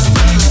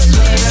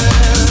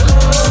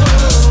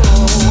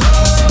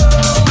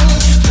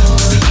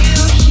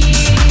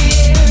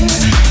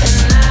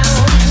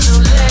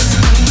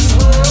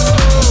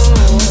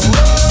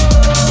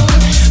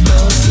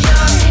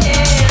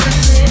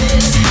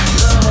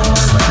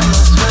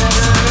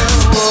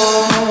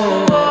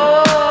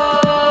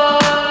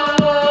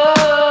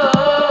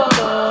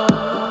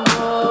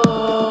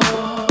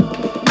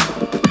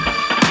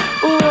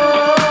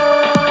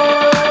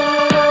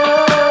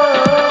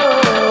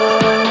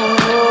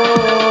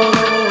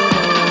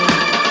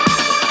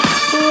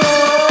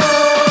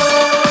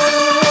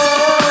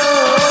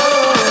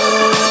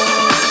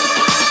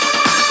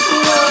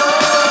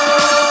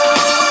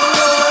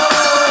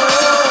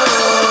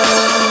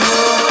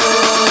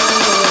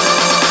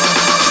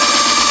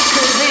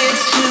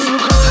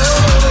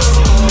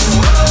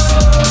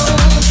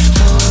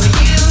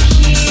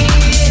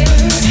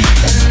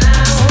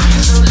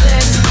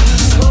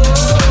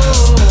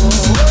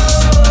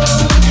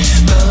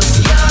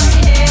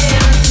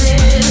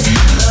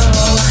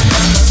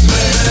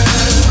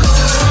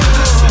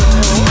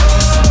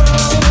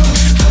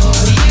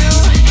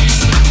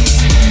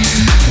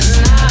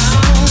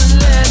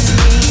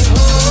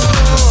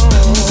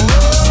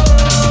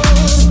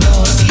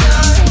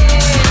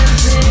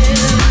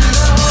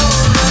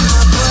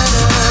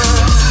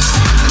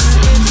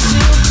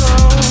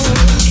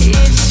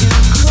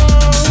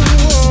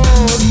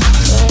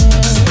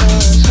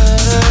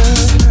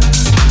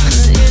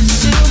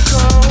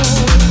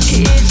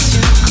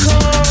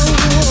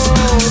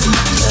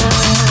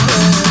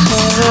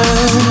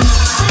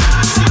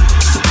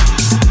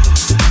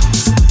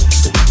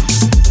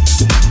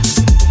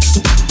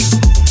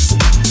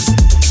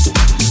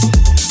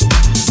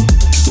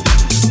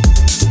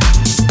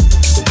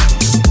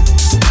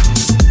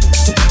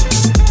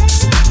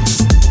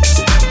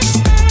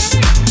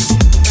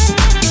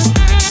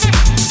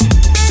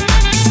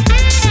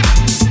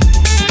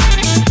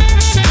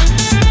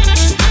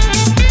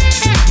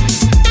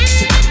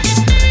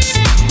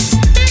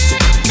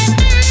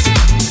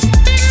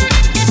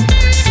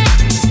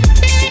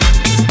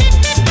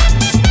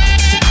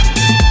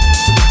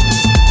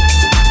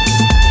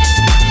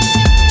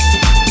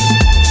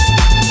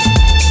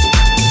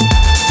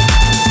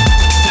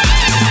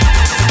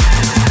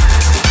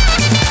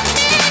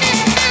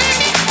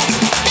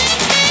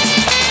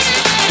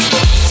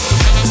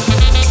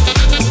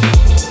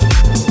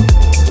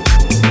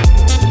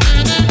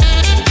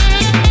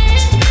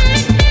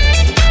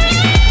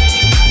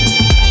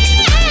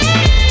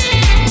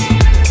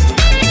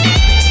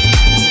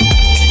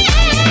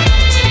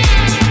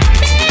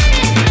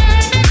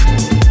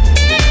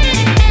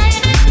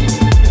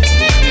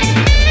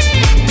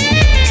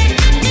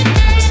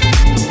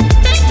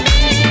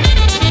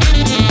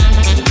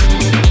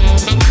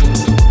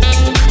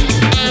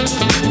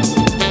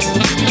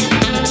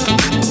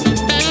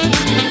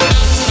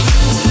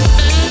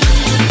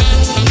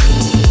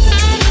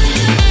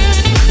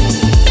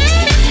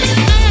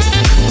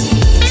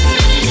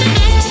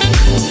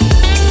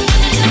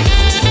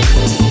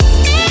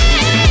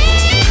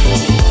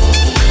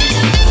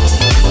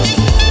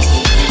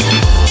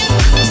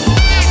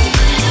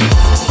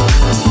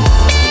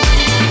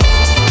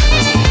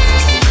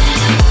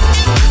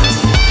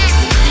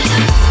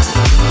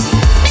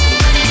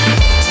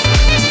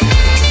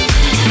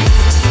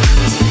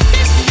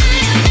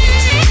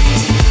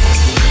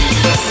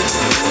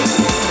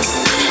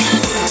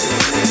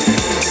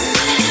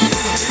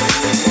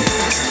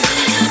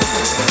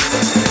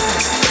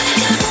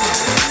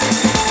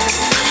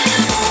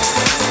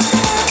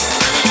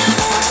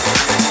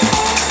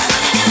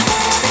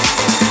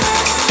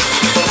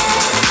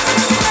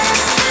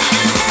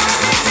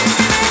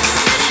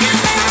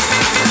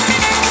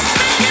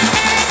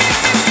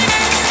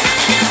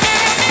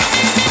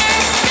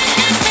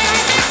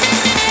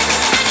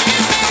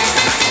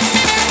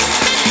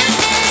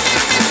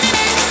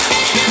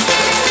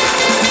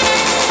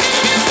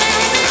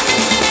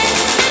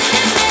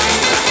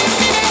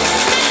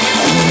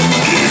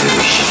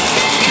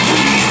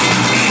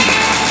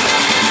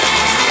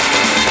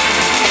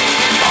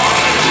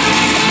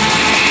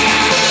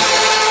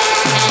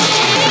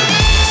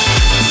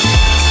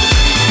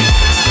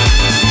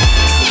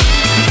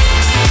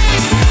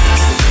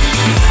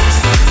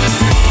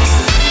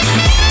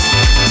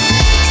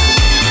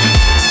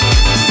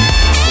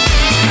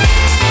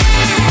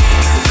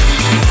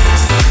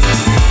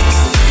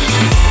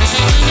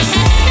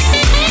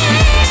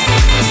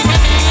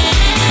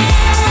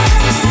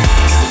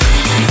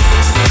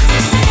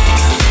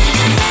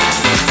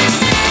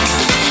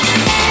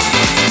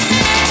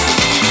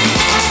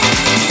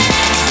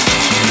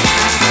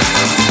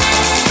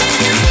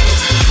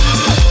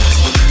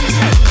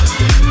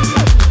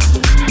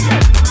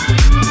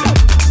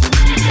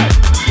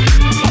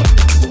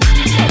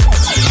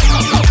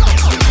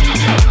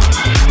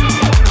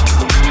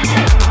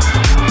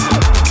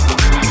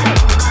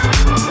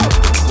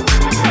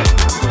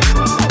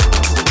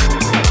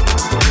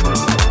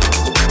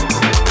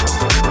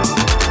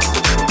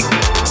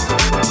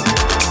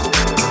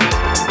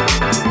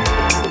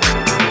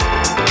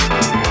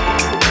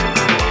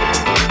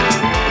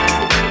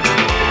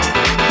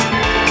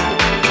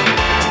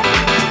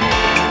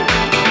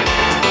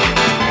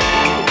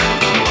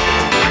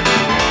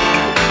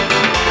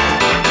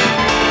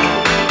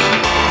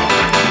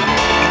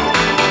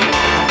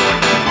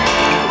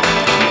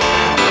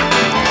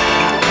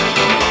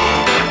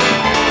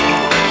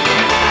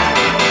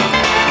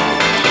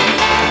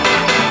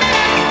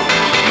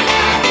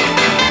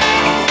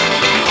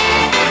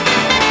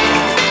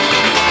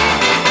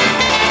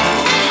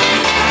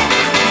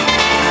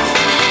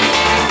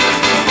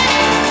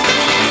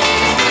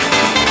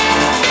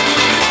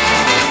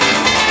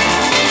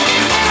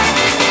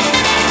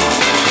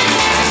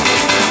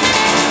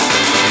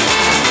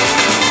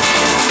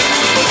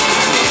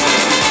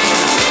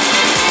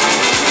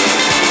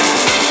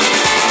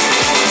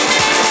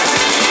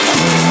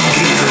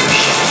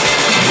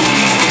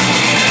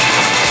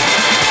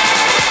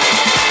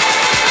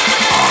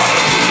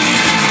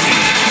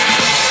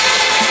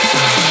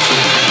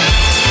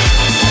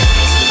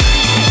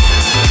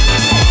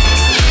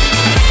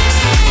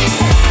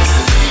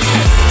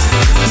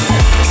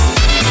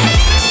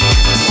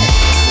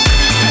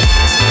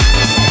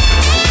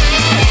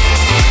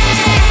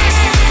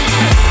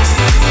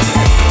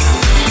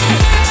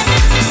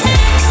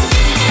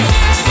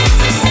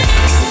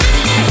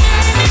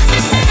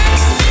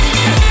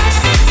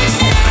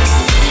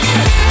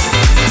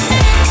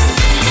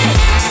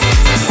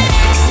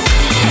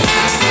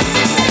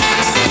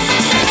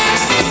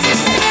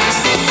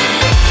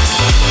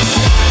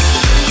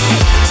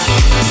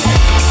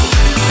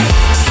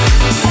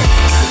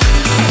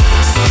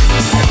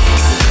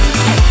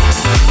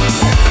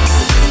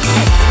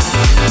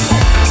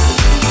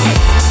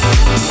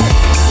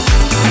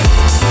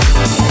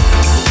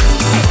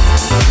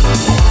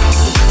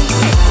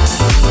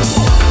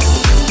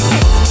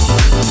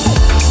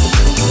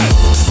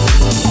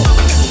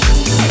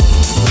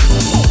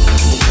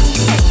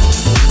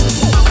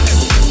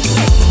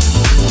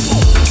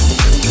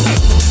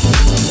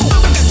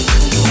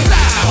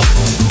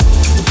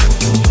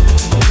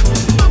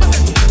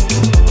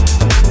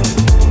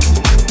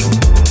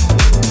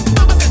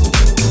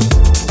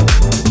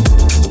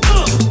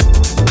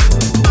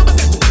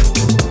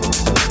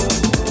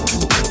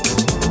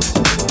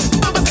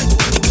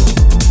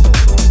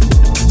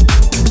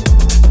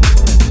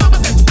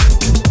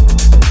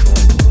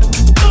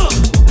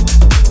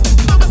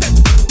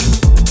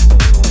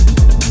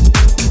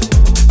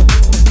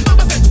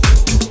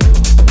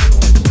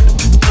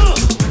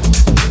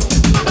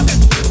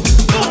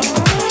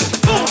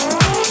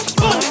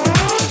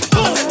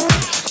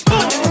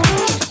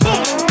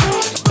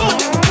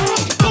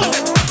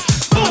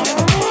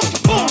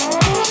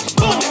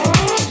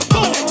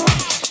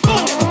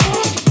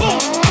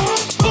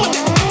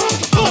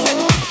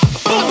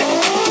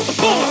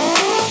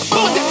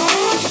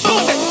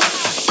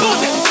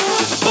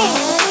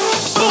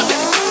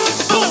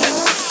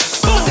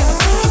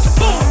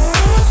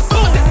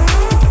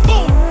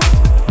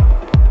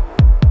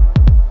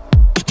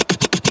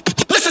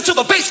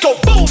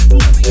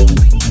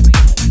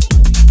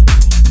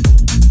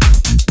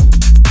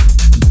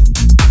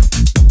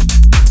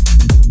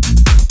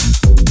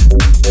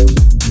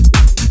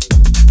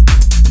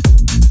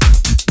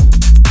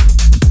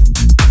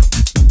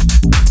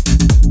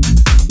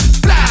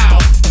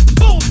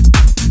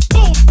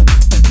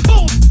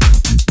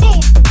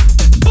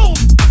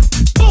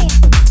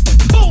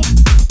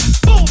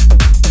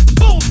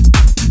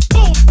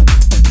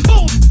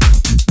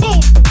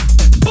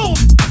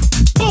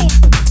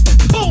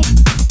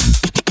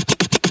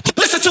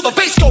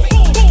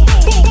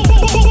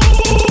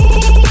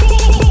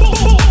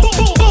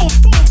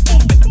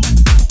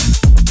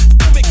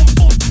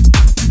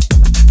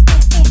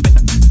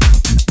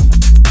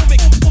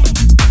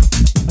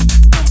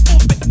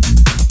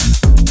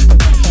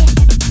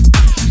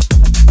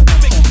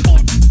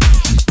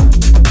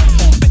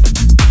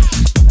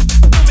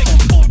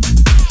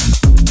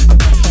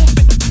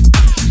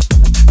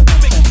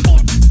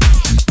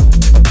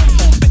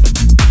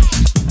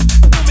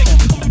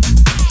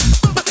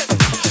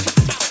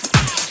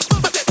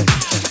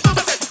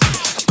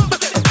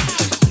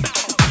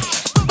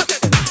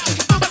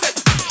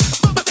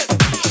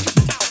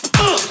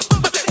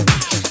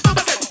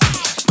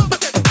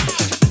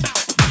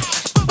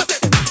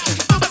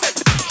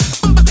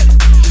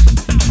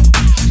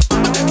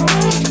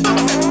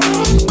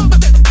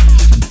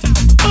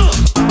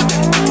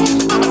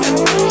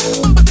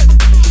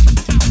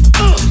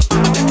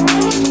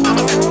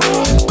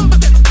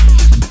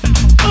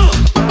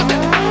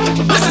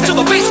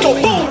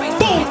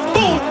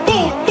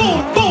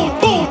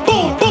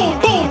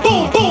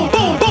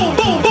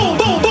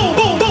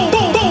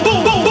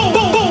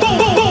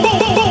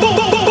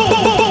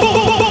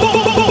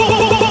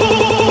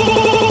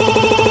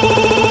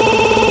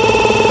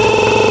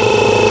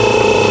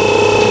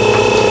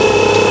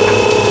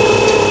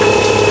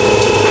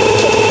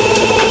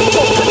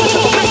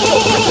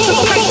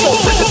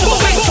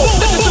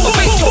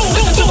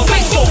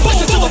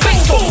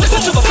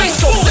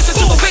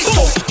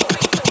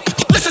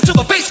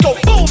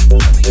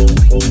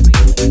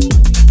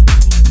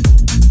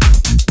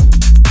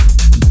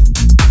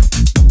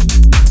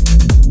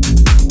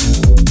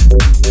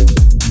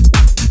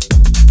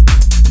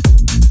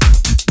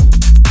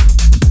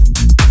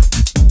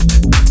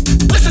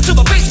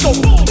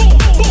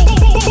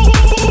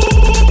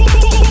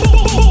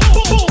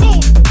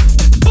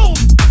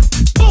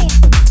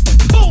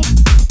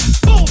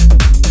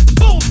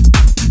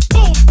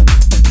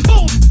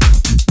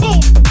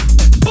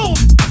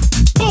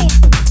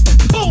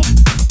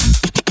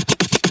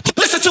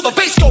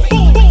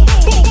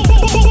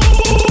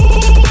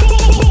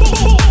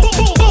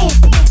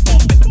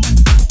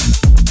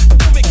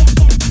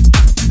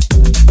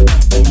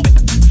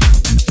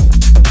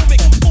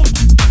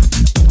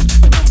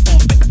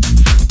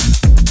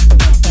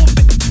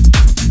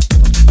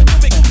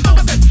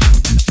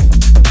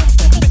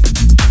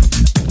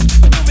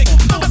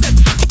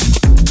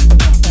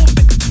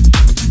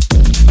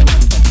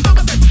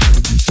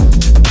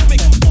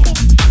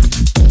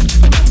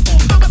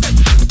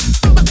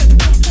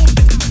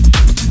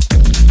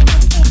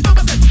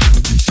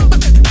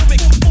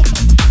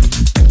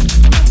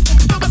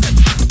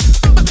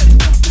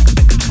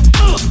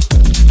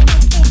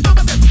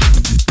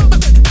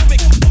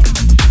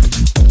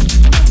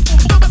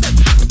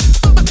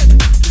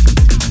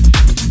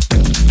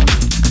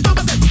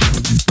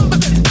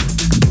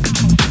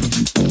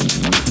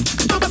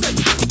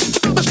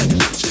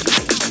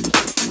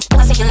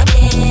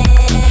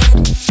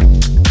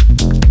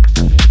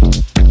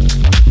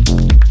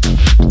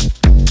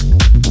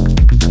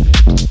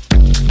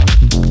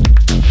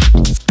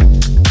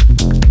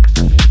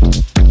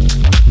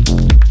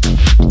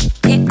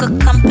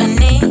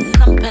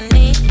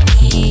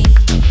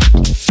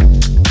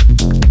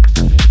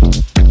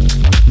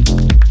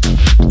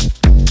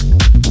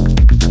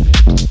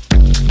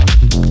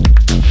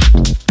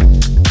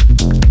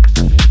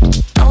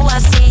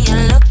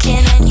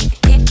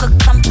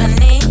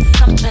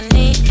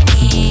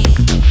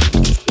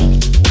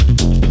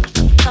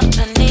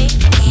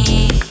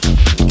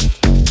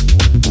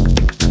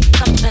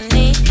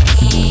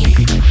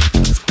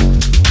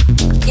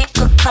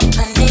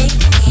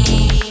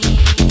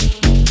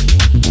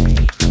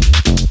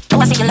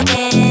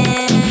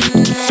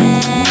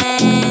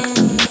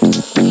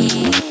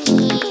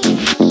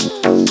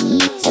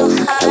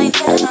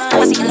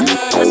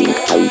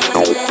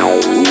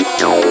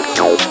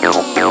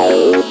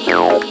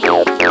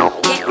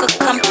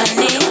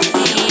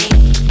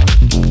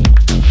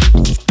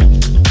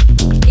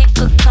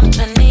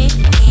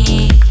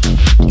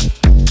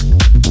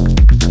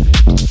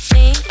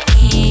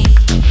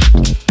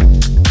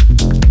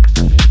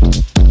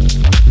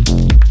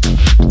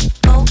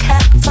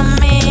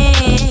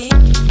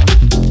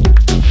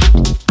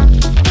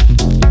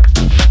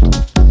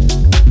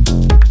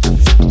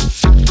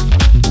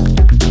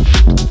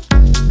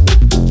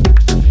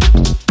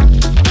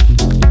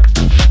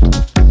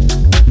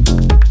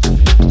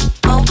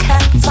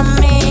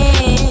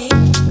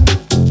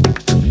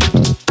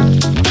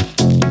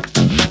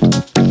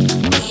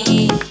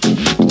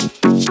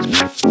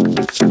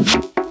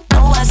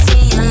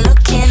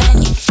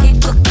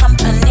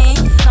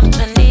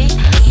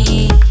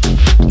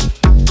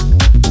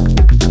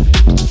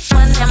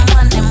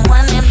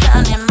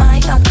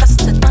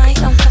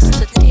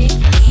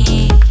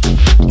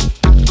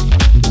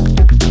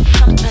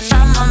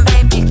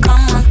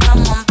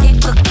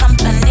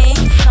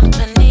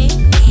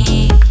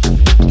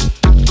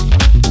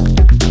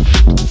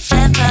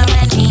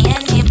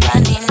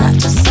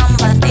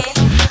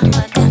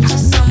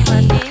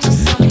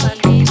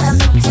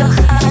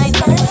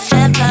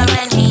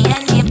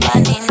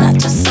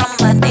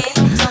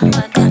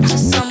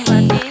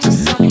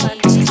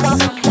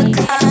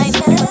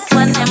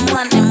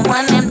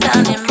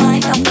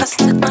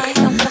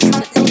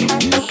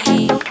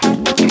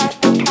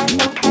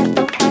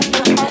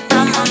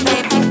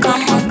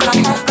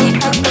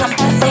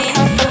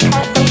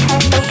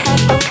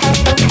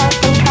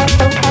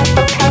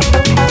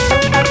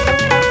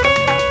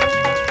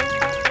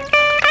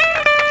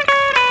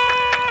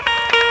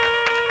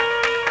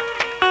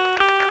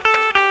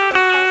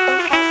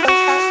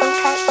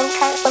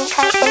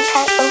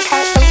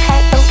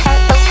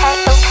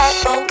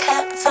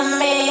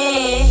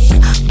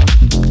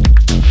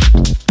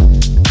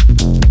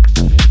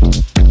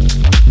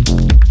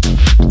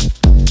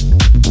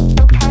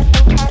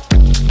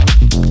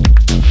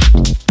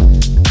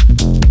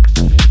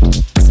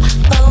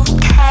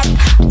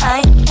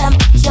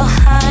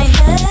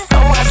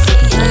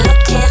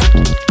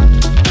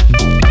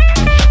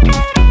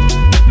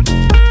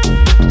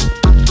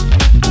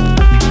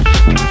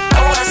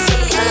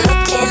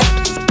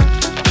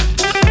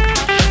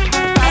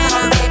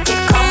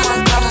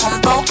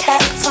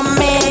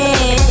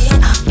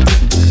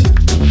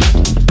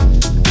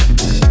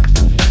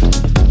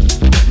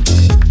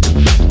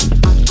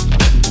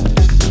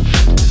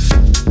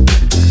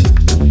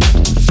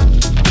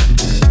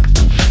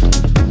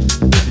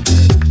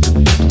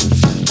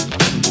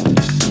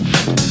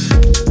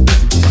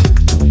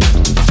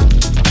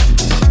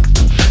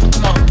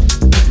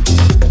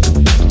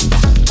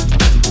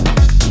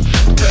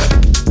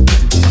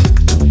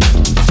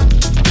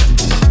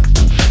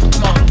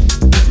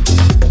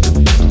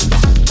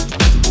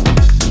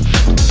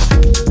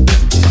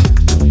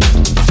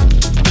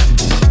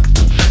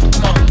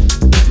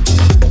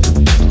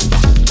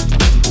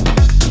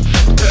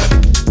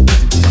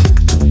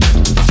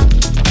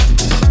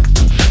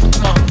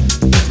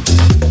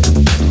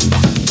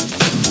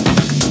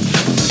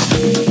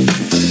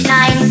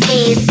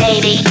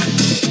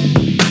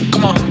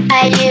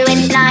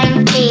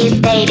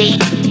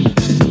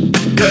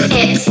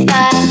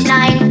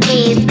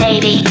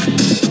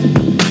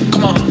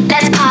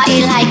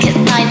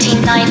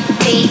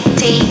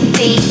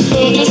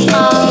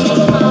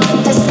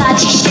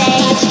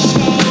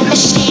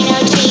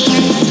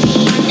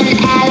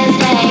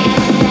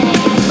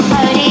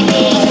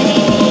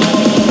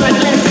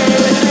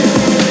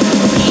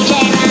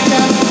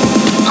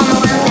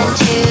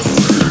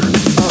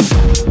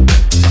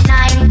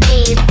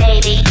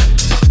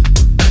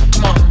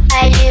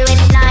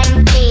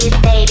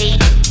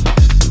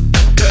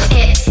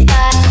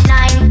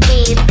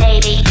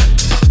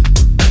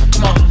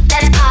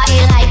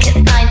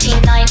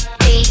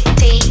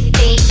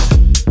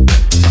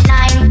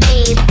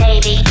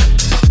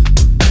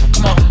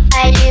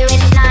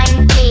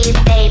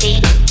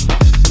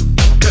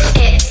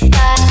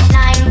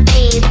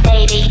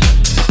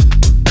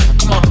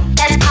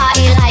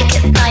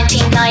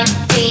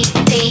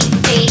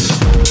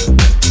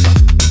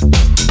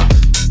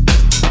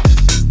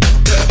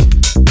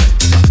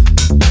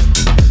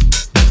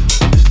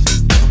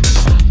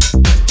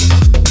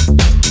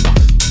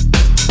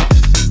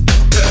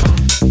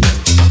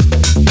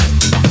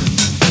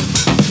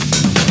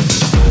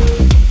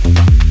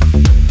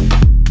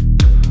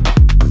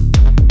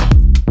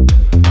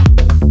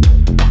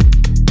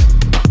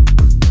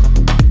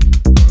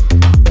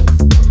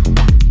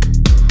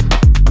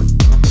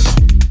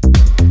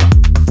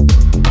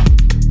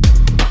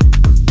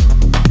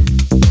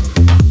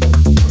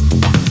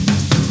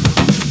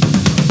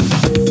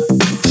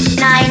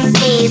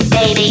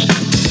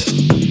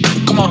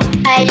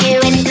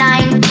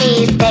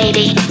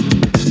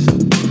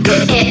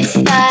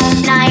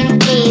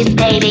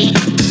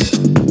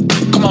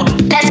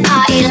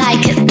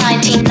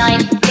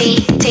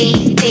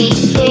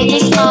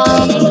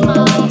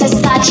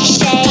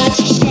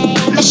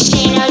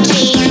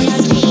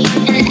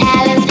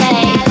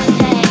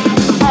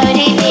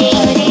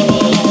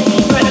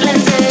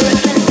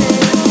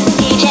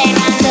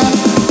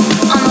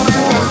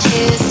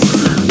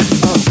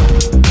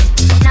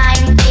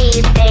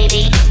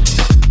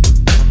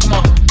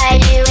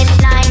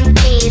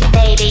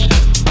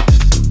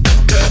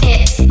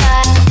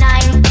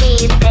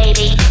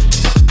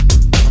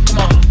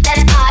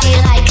Let's party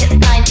like it's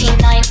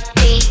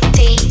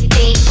 1990.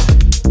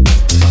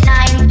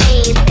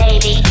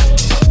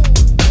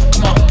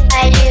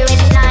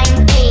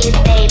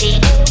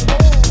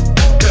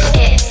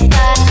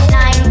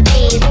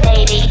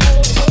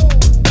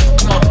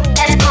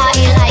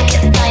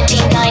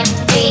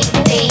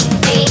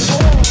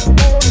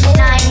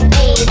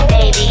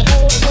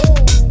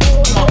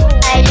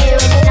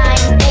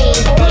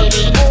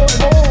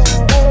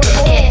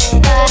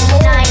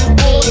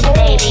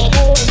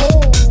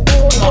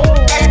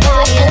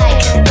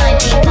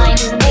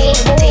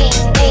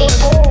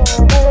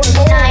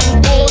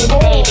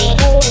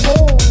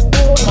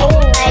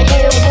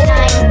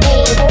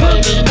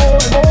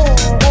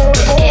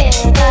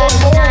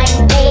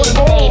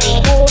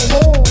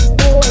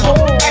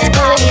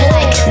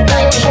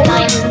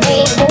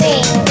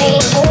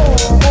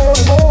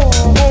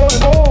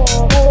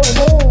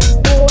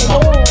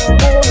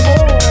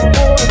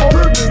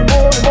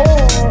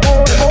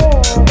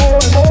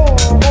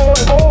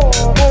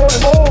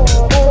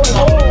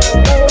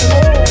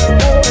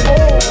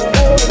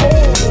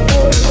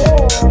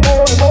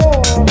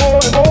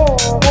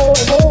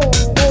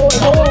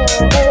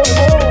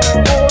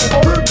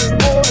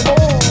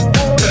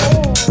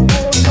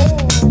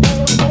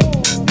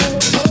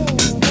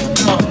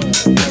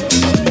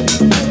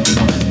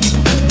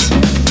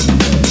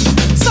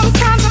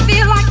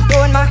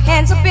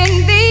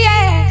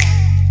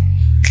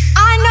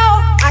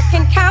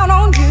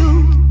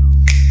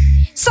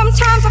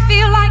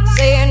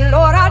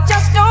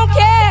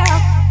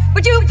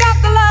 but you've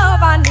got the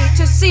love I need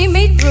to see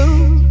me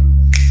through.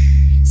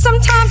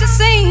 Sometimes it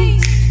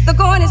seems the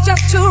going is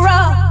just too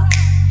rough,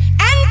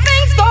 and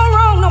things go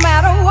wrong no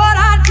matter what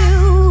I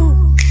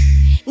do.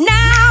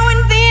 Now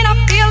and then I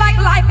feel like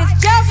life is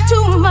just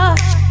too much,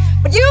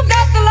 but you've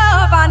got the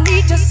love I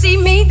need to see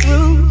me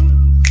through.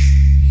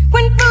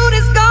 When food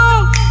is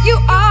gone, you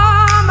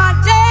are my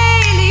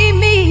daily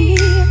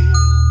meal.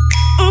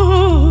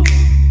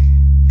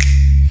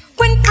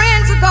 When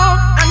friends are gone,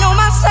 I know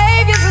my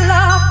Savior's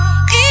love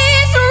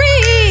is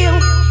real.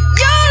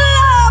 Your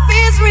love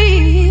is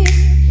real.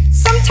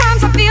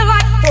 Sometimes I feel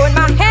like throwing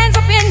my hands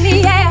up in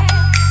the air.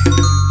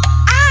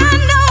 I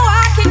know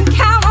I can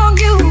count on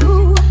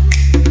you.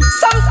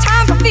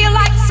 Sometimes I feel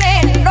like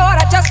saying, Lord,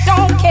 I just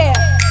don't care.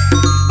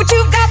 But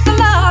you've got the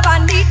love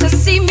I need to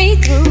see me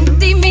through,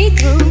 see me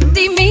through,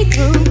 see me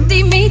through,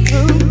 see me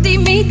through, see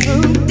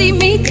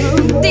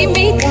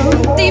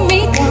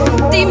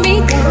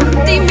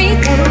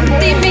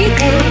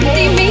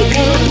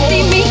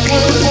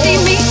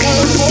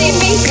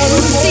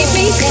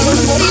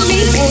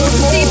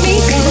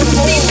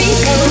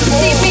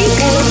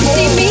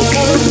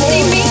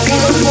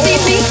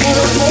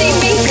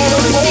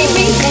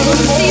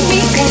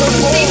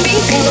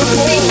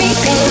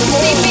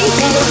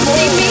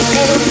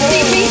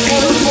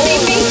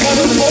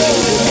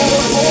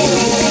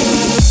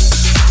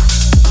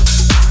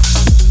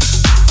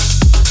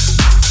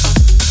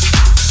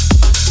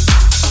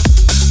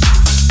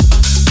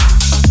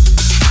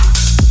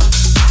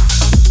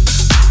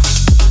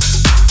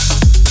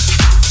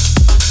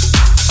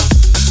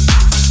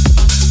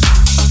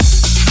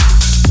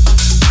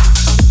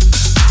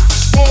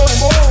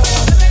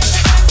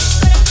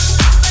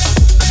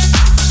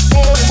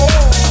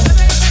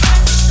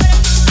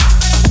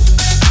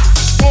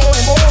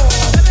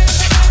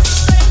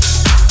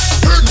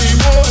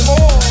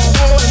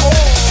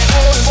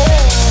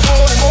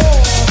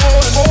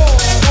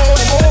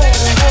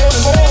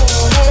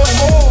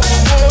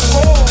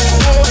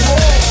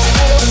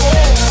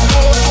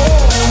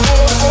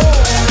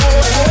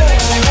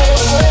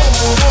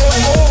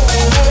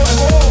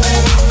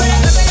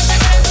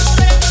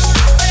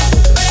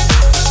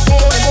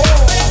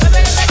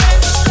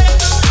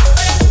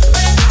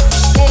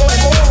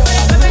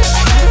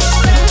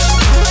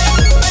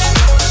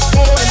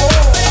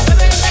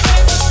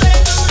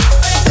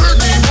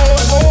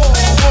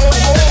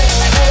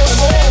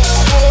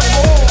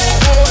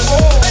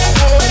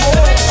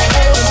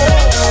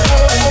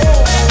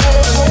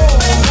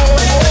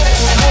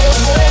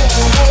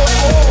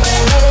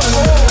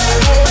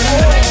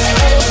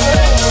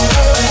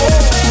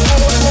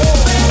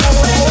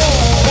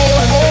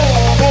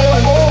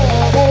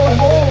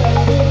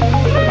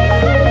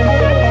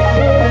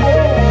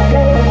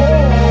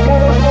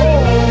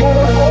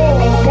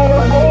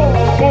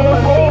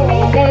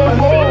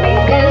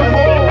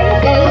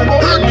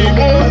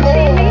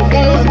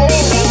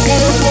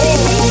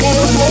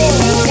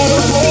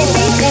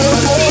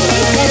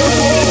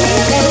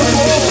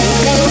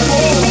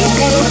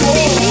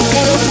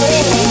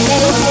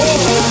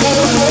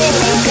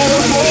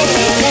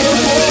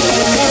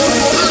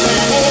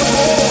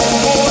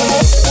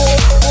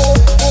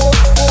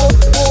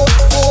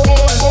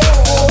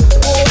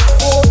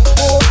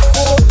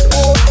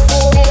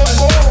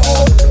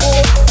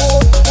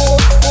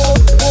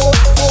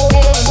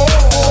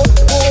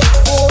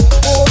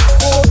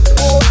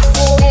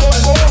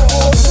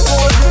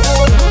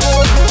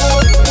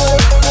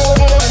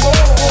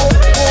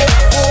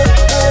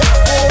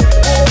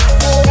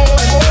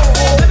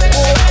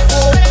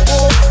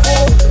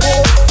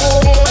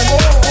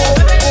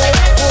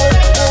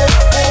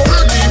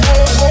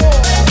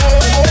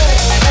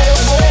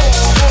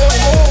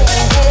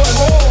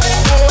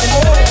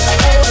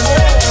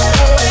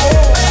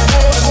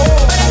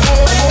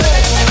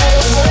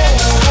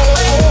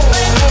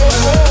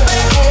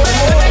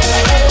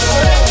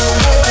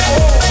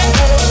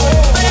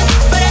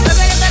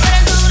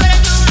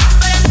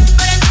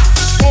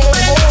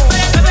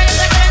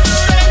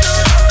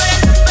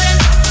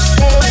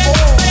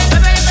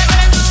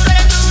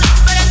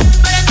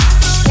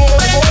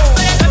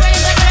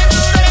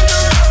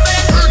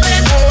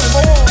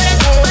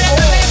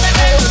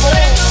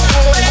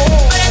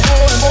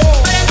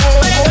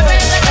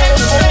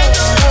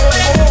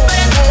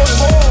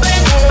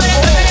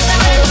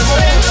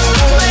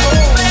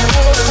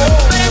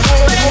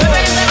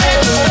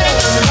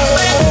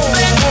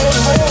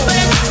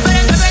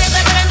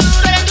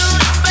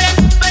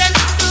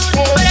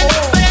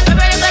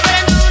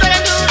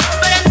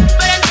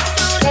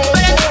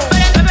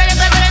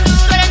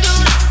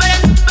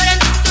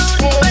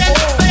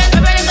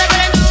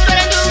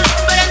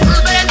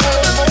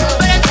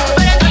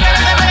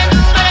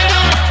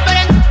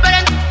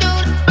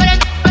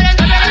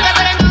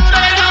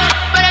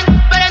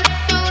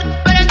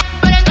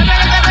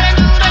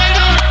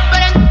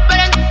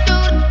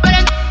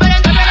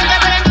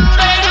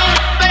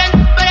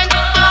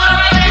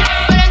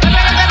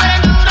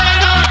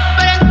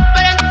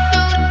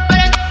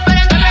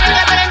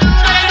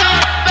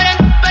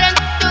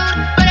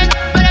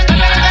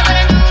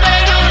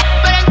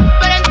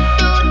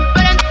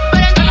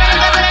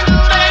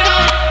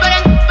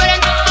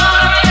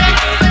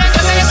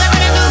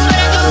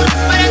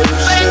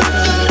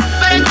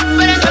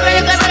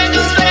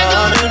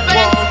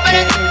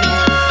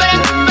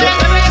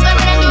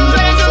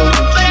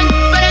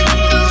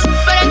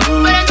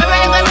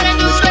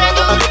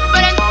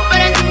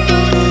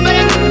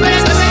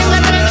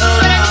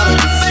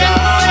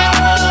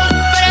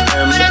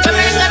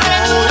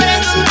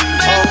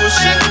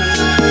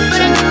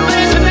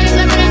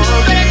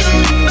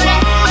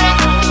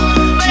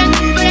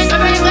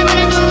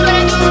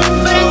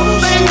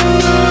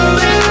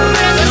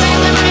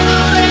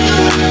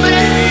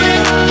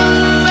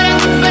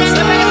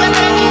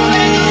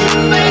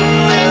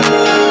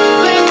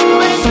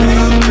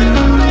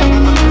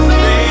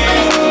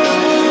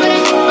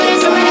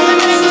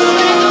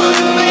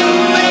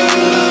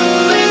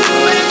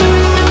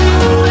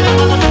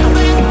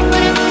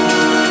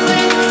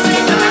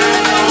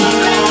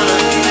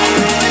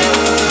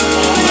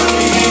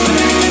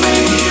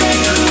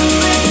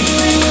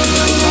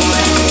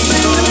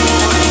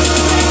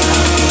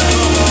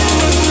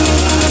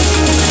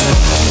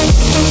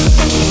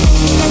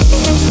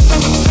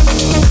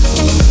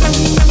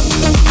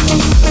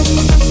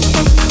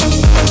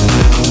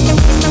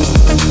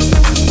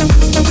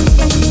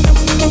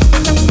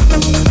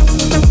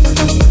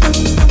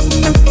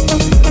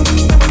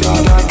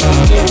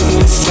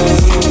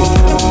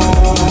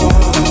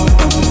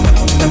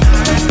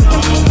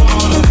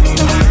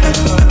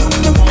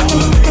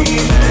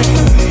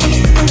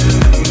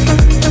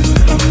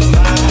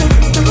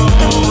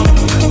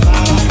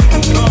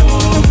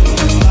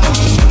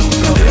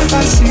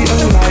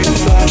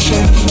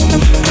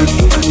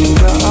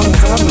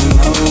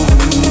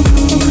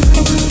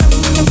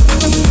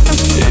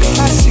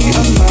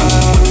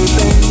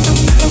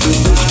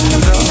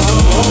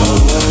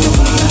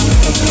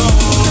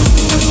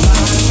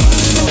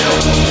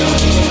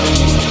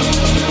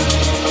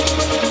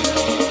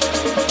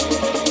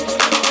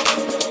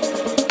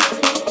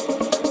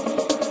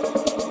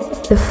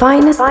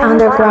finest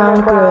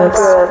underground grooves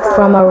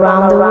from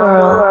around the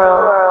world.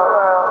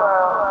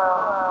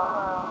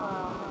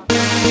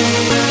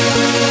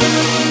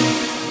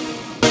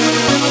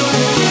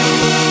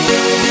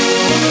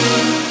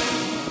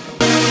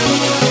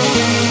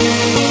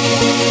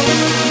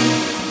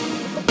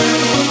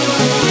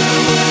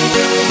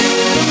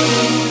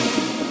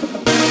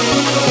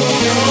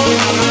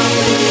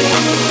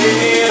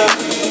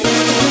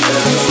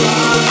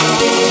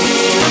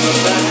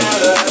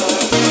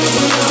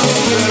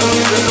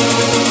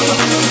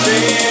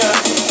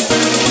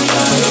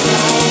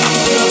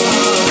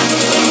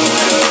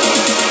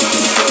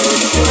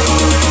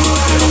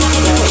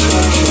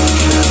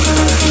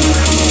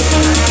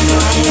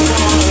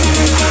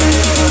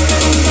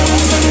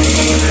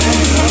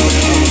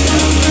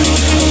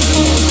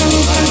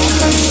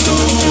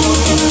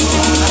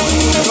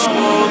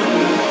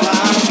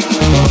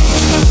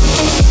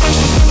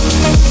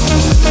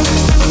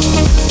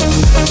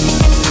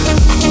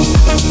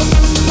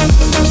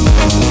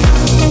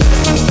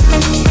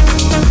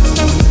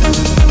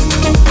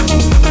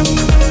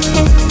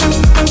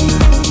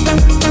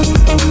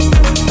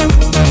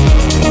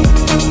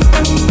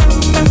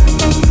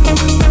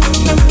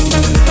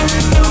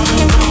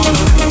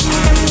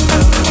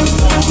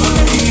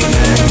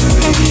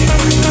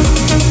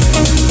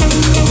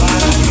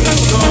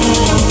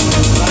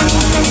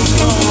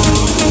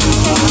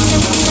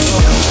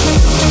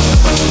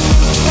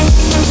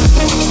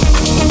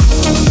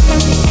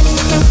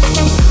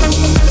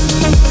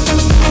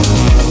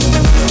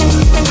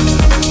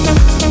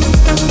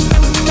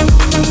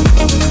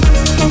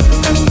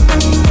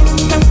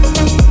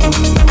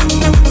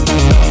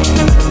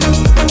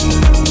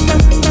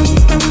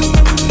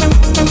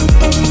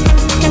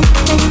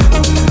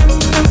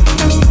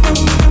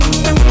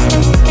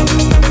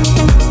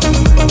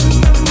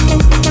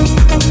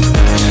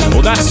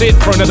 It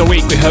for another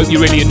week. We hope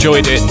you really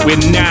enjoyed it. We're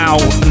now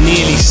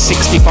nearly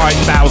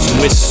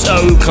 65,000. We're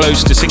so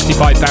close to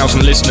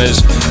 65,000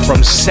 listeners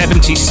from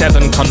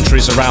 77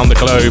 countries around the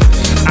globe.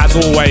 As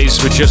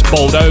always, we're just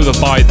bowled over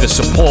by the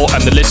support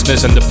and the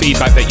listeners and the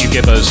feedback that you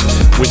give us.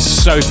 We're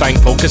so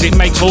thankful because it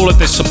makes all of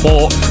this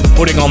support,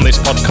 putting on this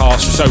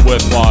podcast, so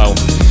worthwhile.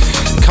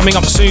 Coming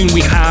up soon,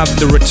 we have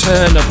the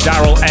return of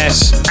Daryl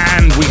S,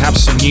 and we have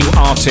some new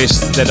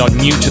artists that are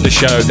new to the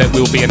show that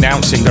we'll be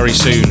announcing very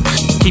soon.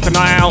 Keep an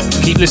eye out,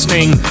 keep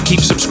listening, keep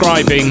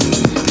subscribing.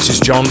 This is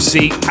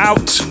JonC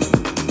out.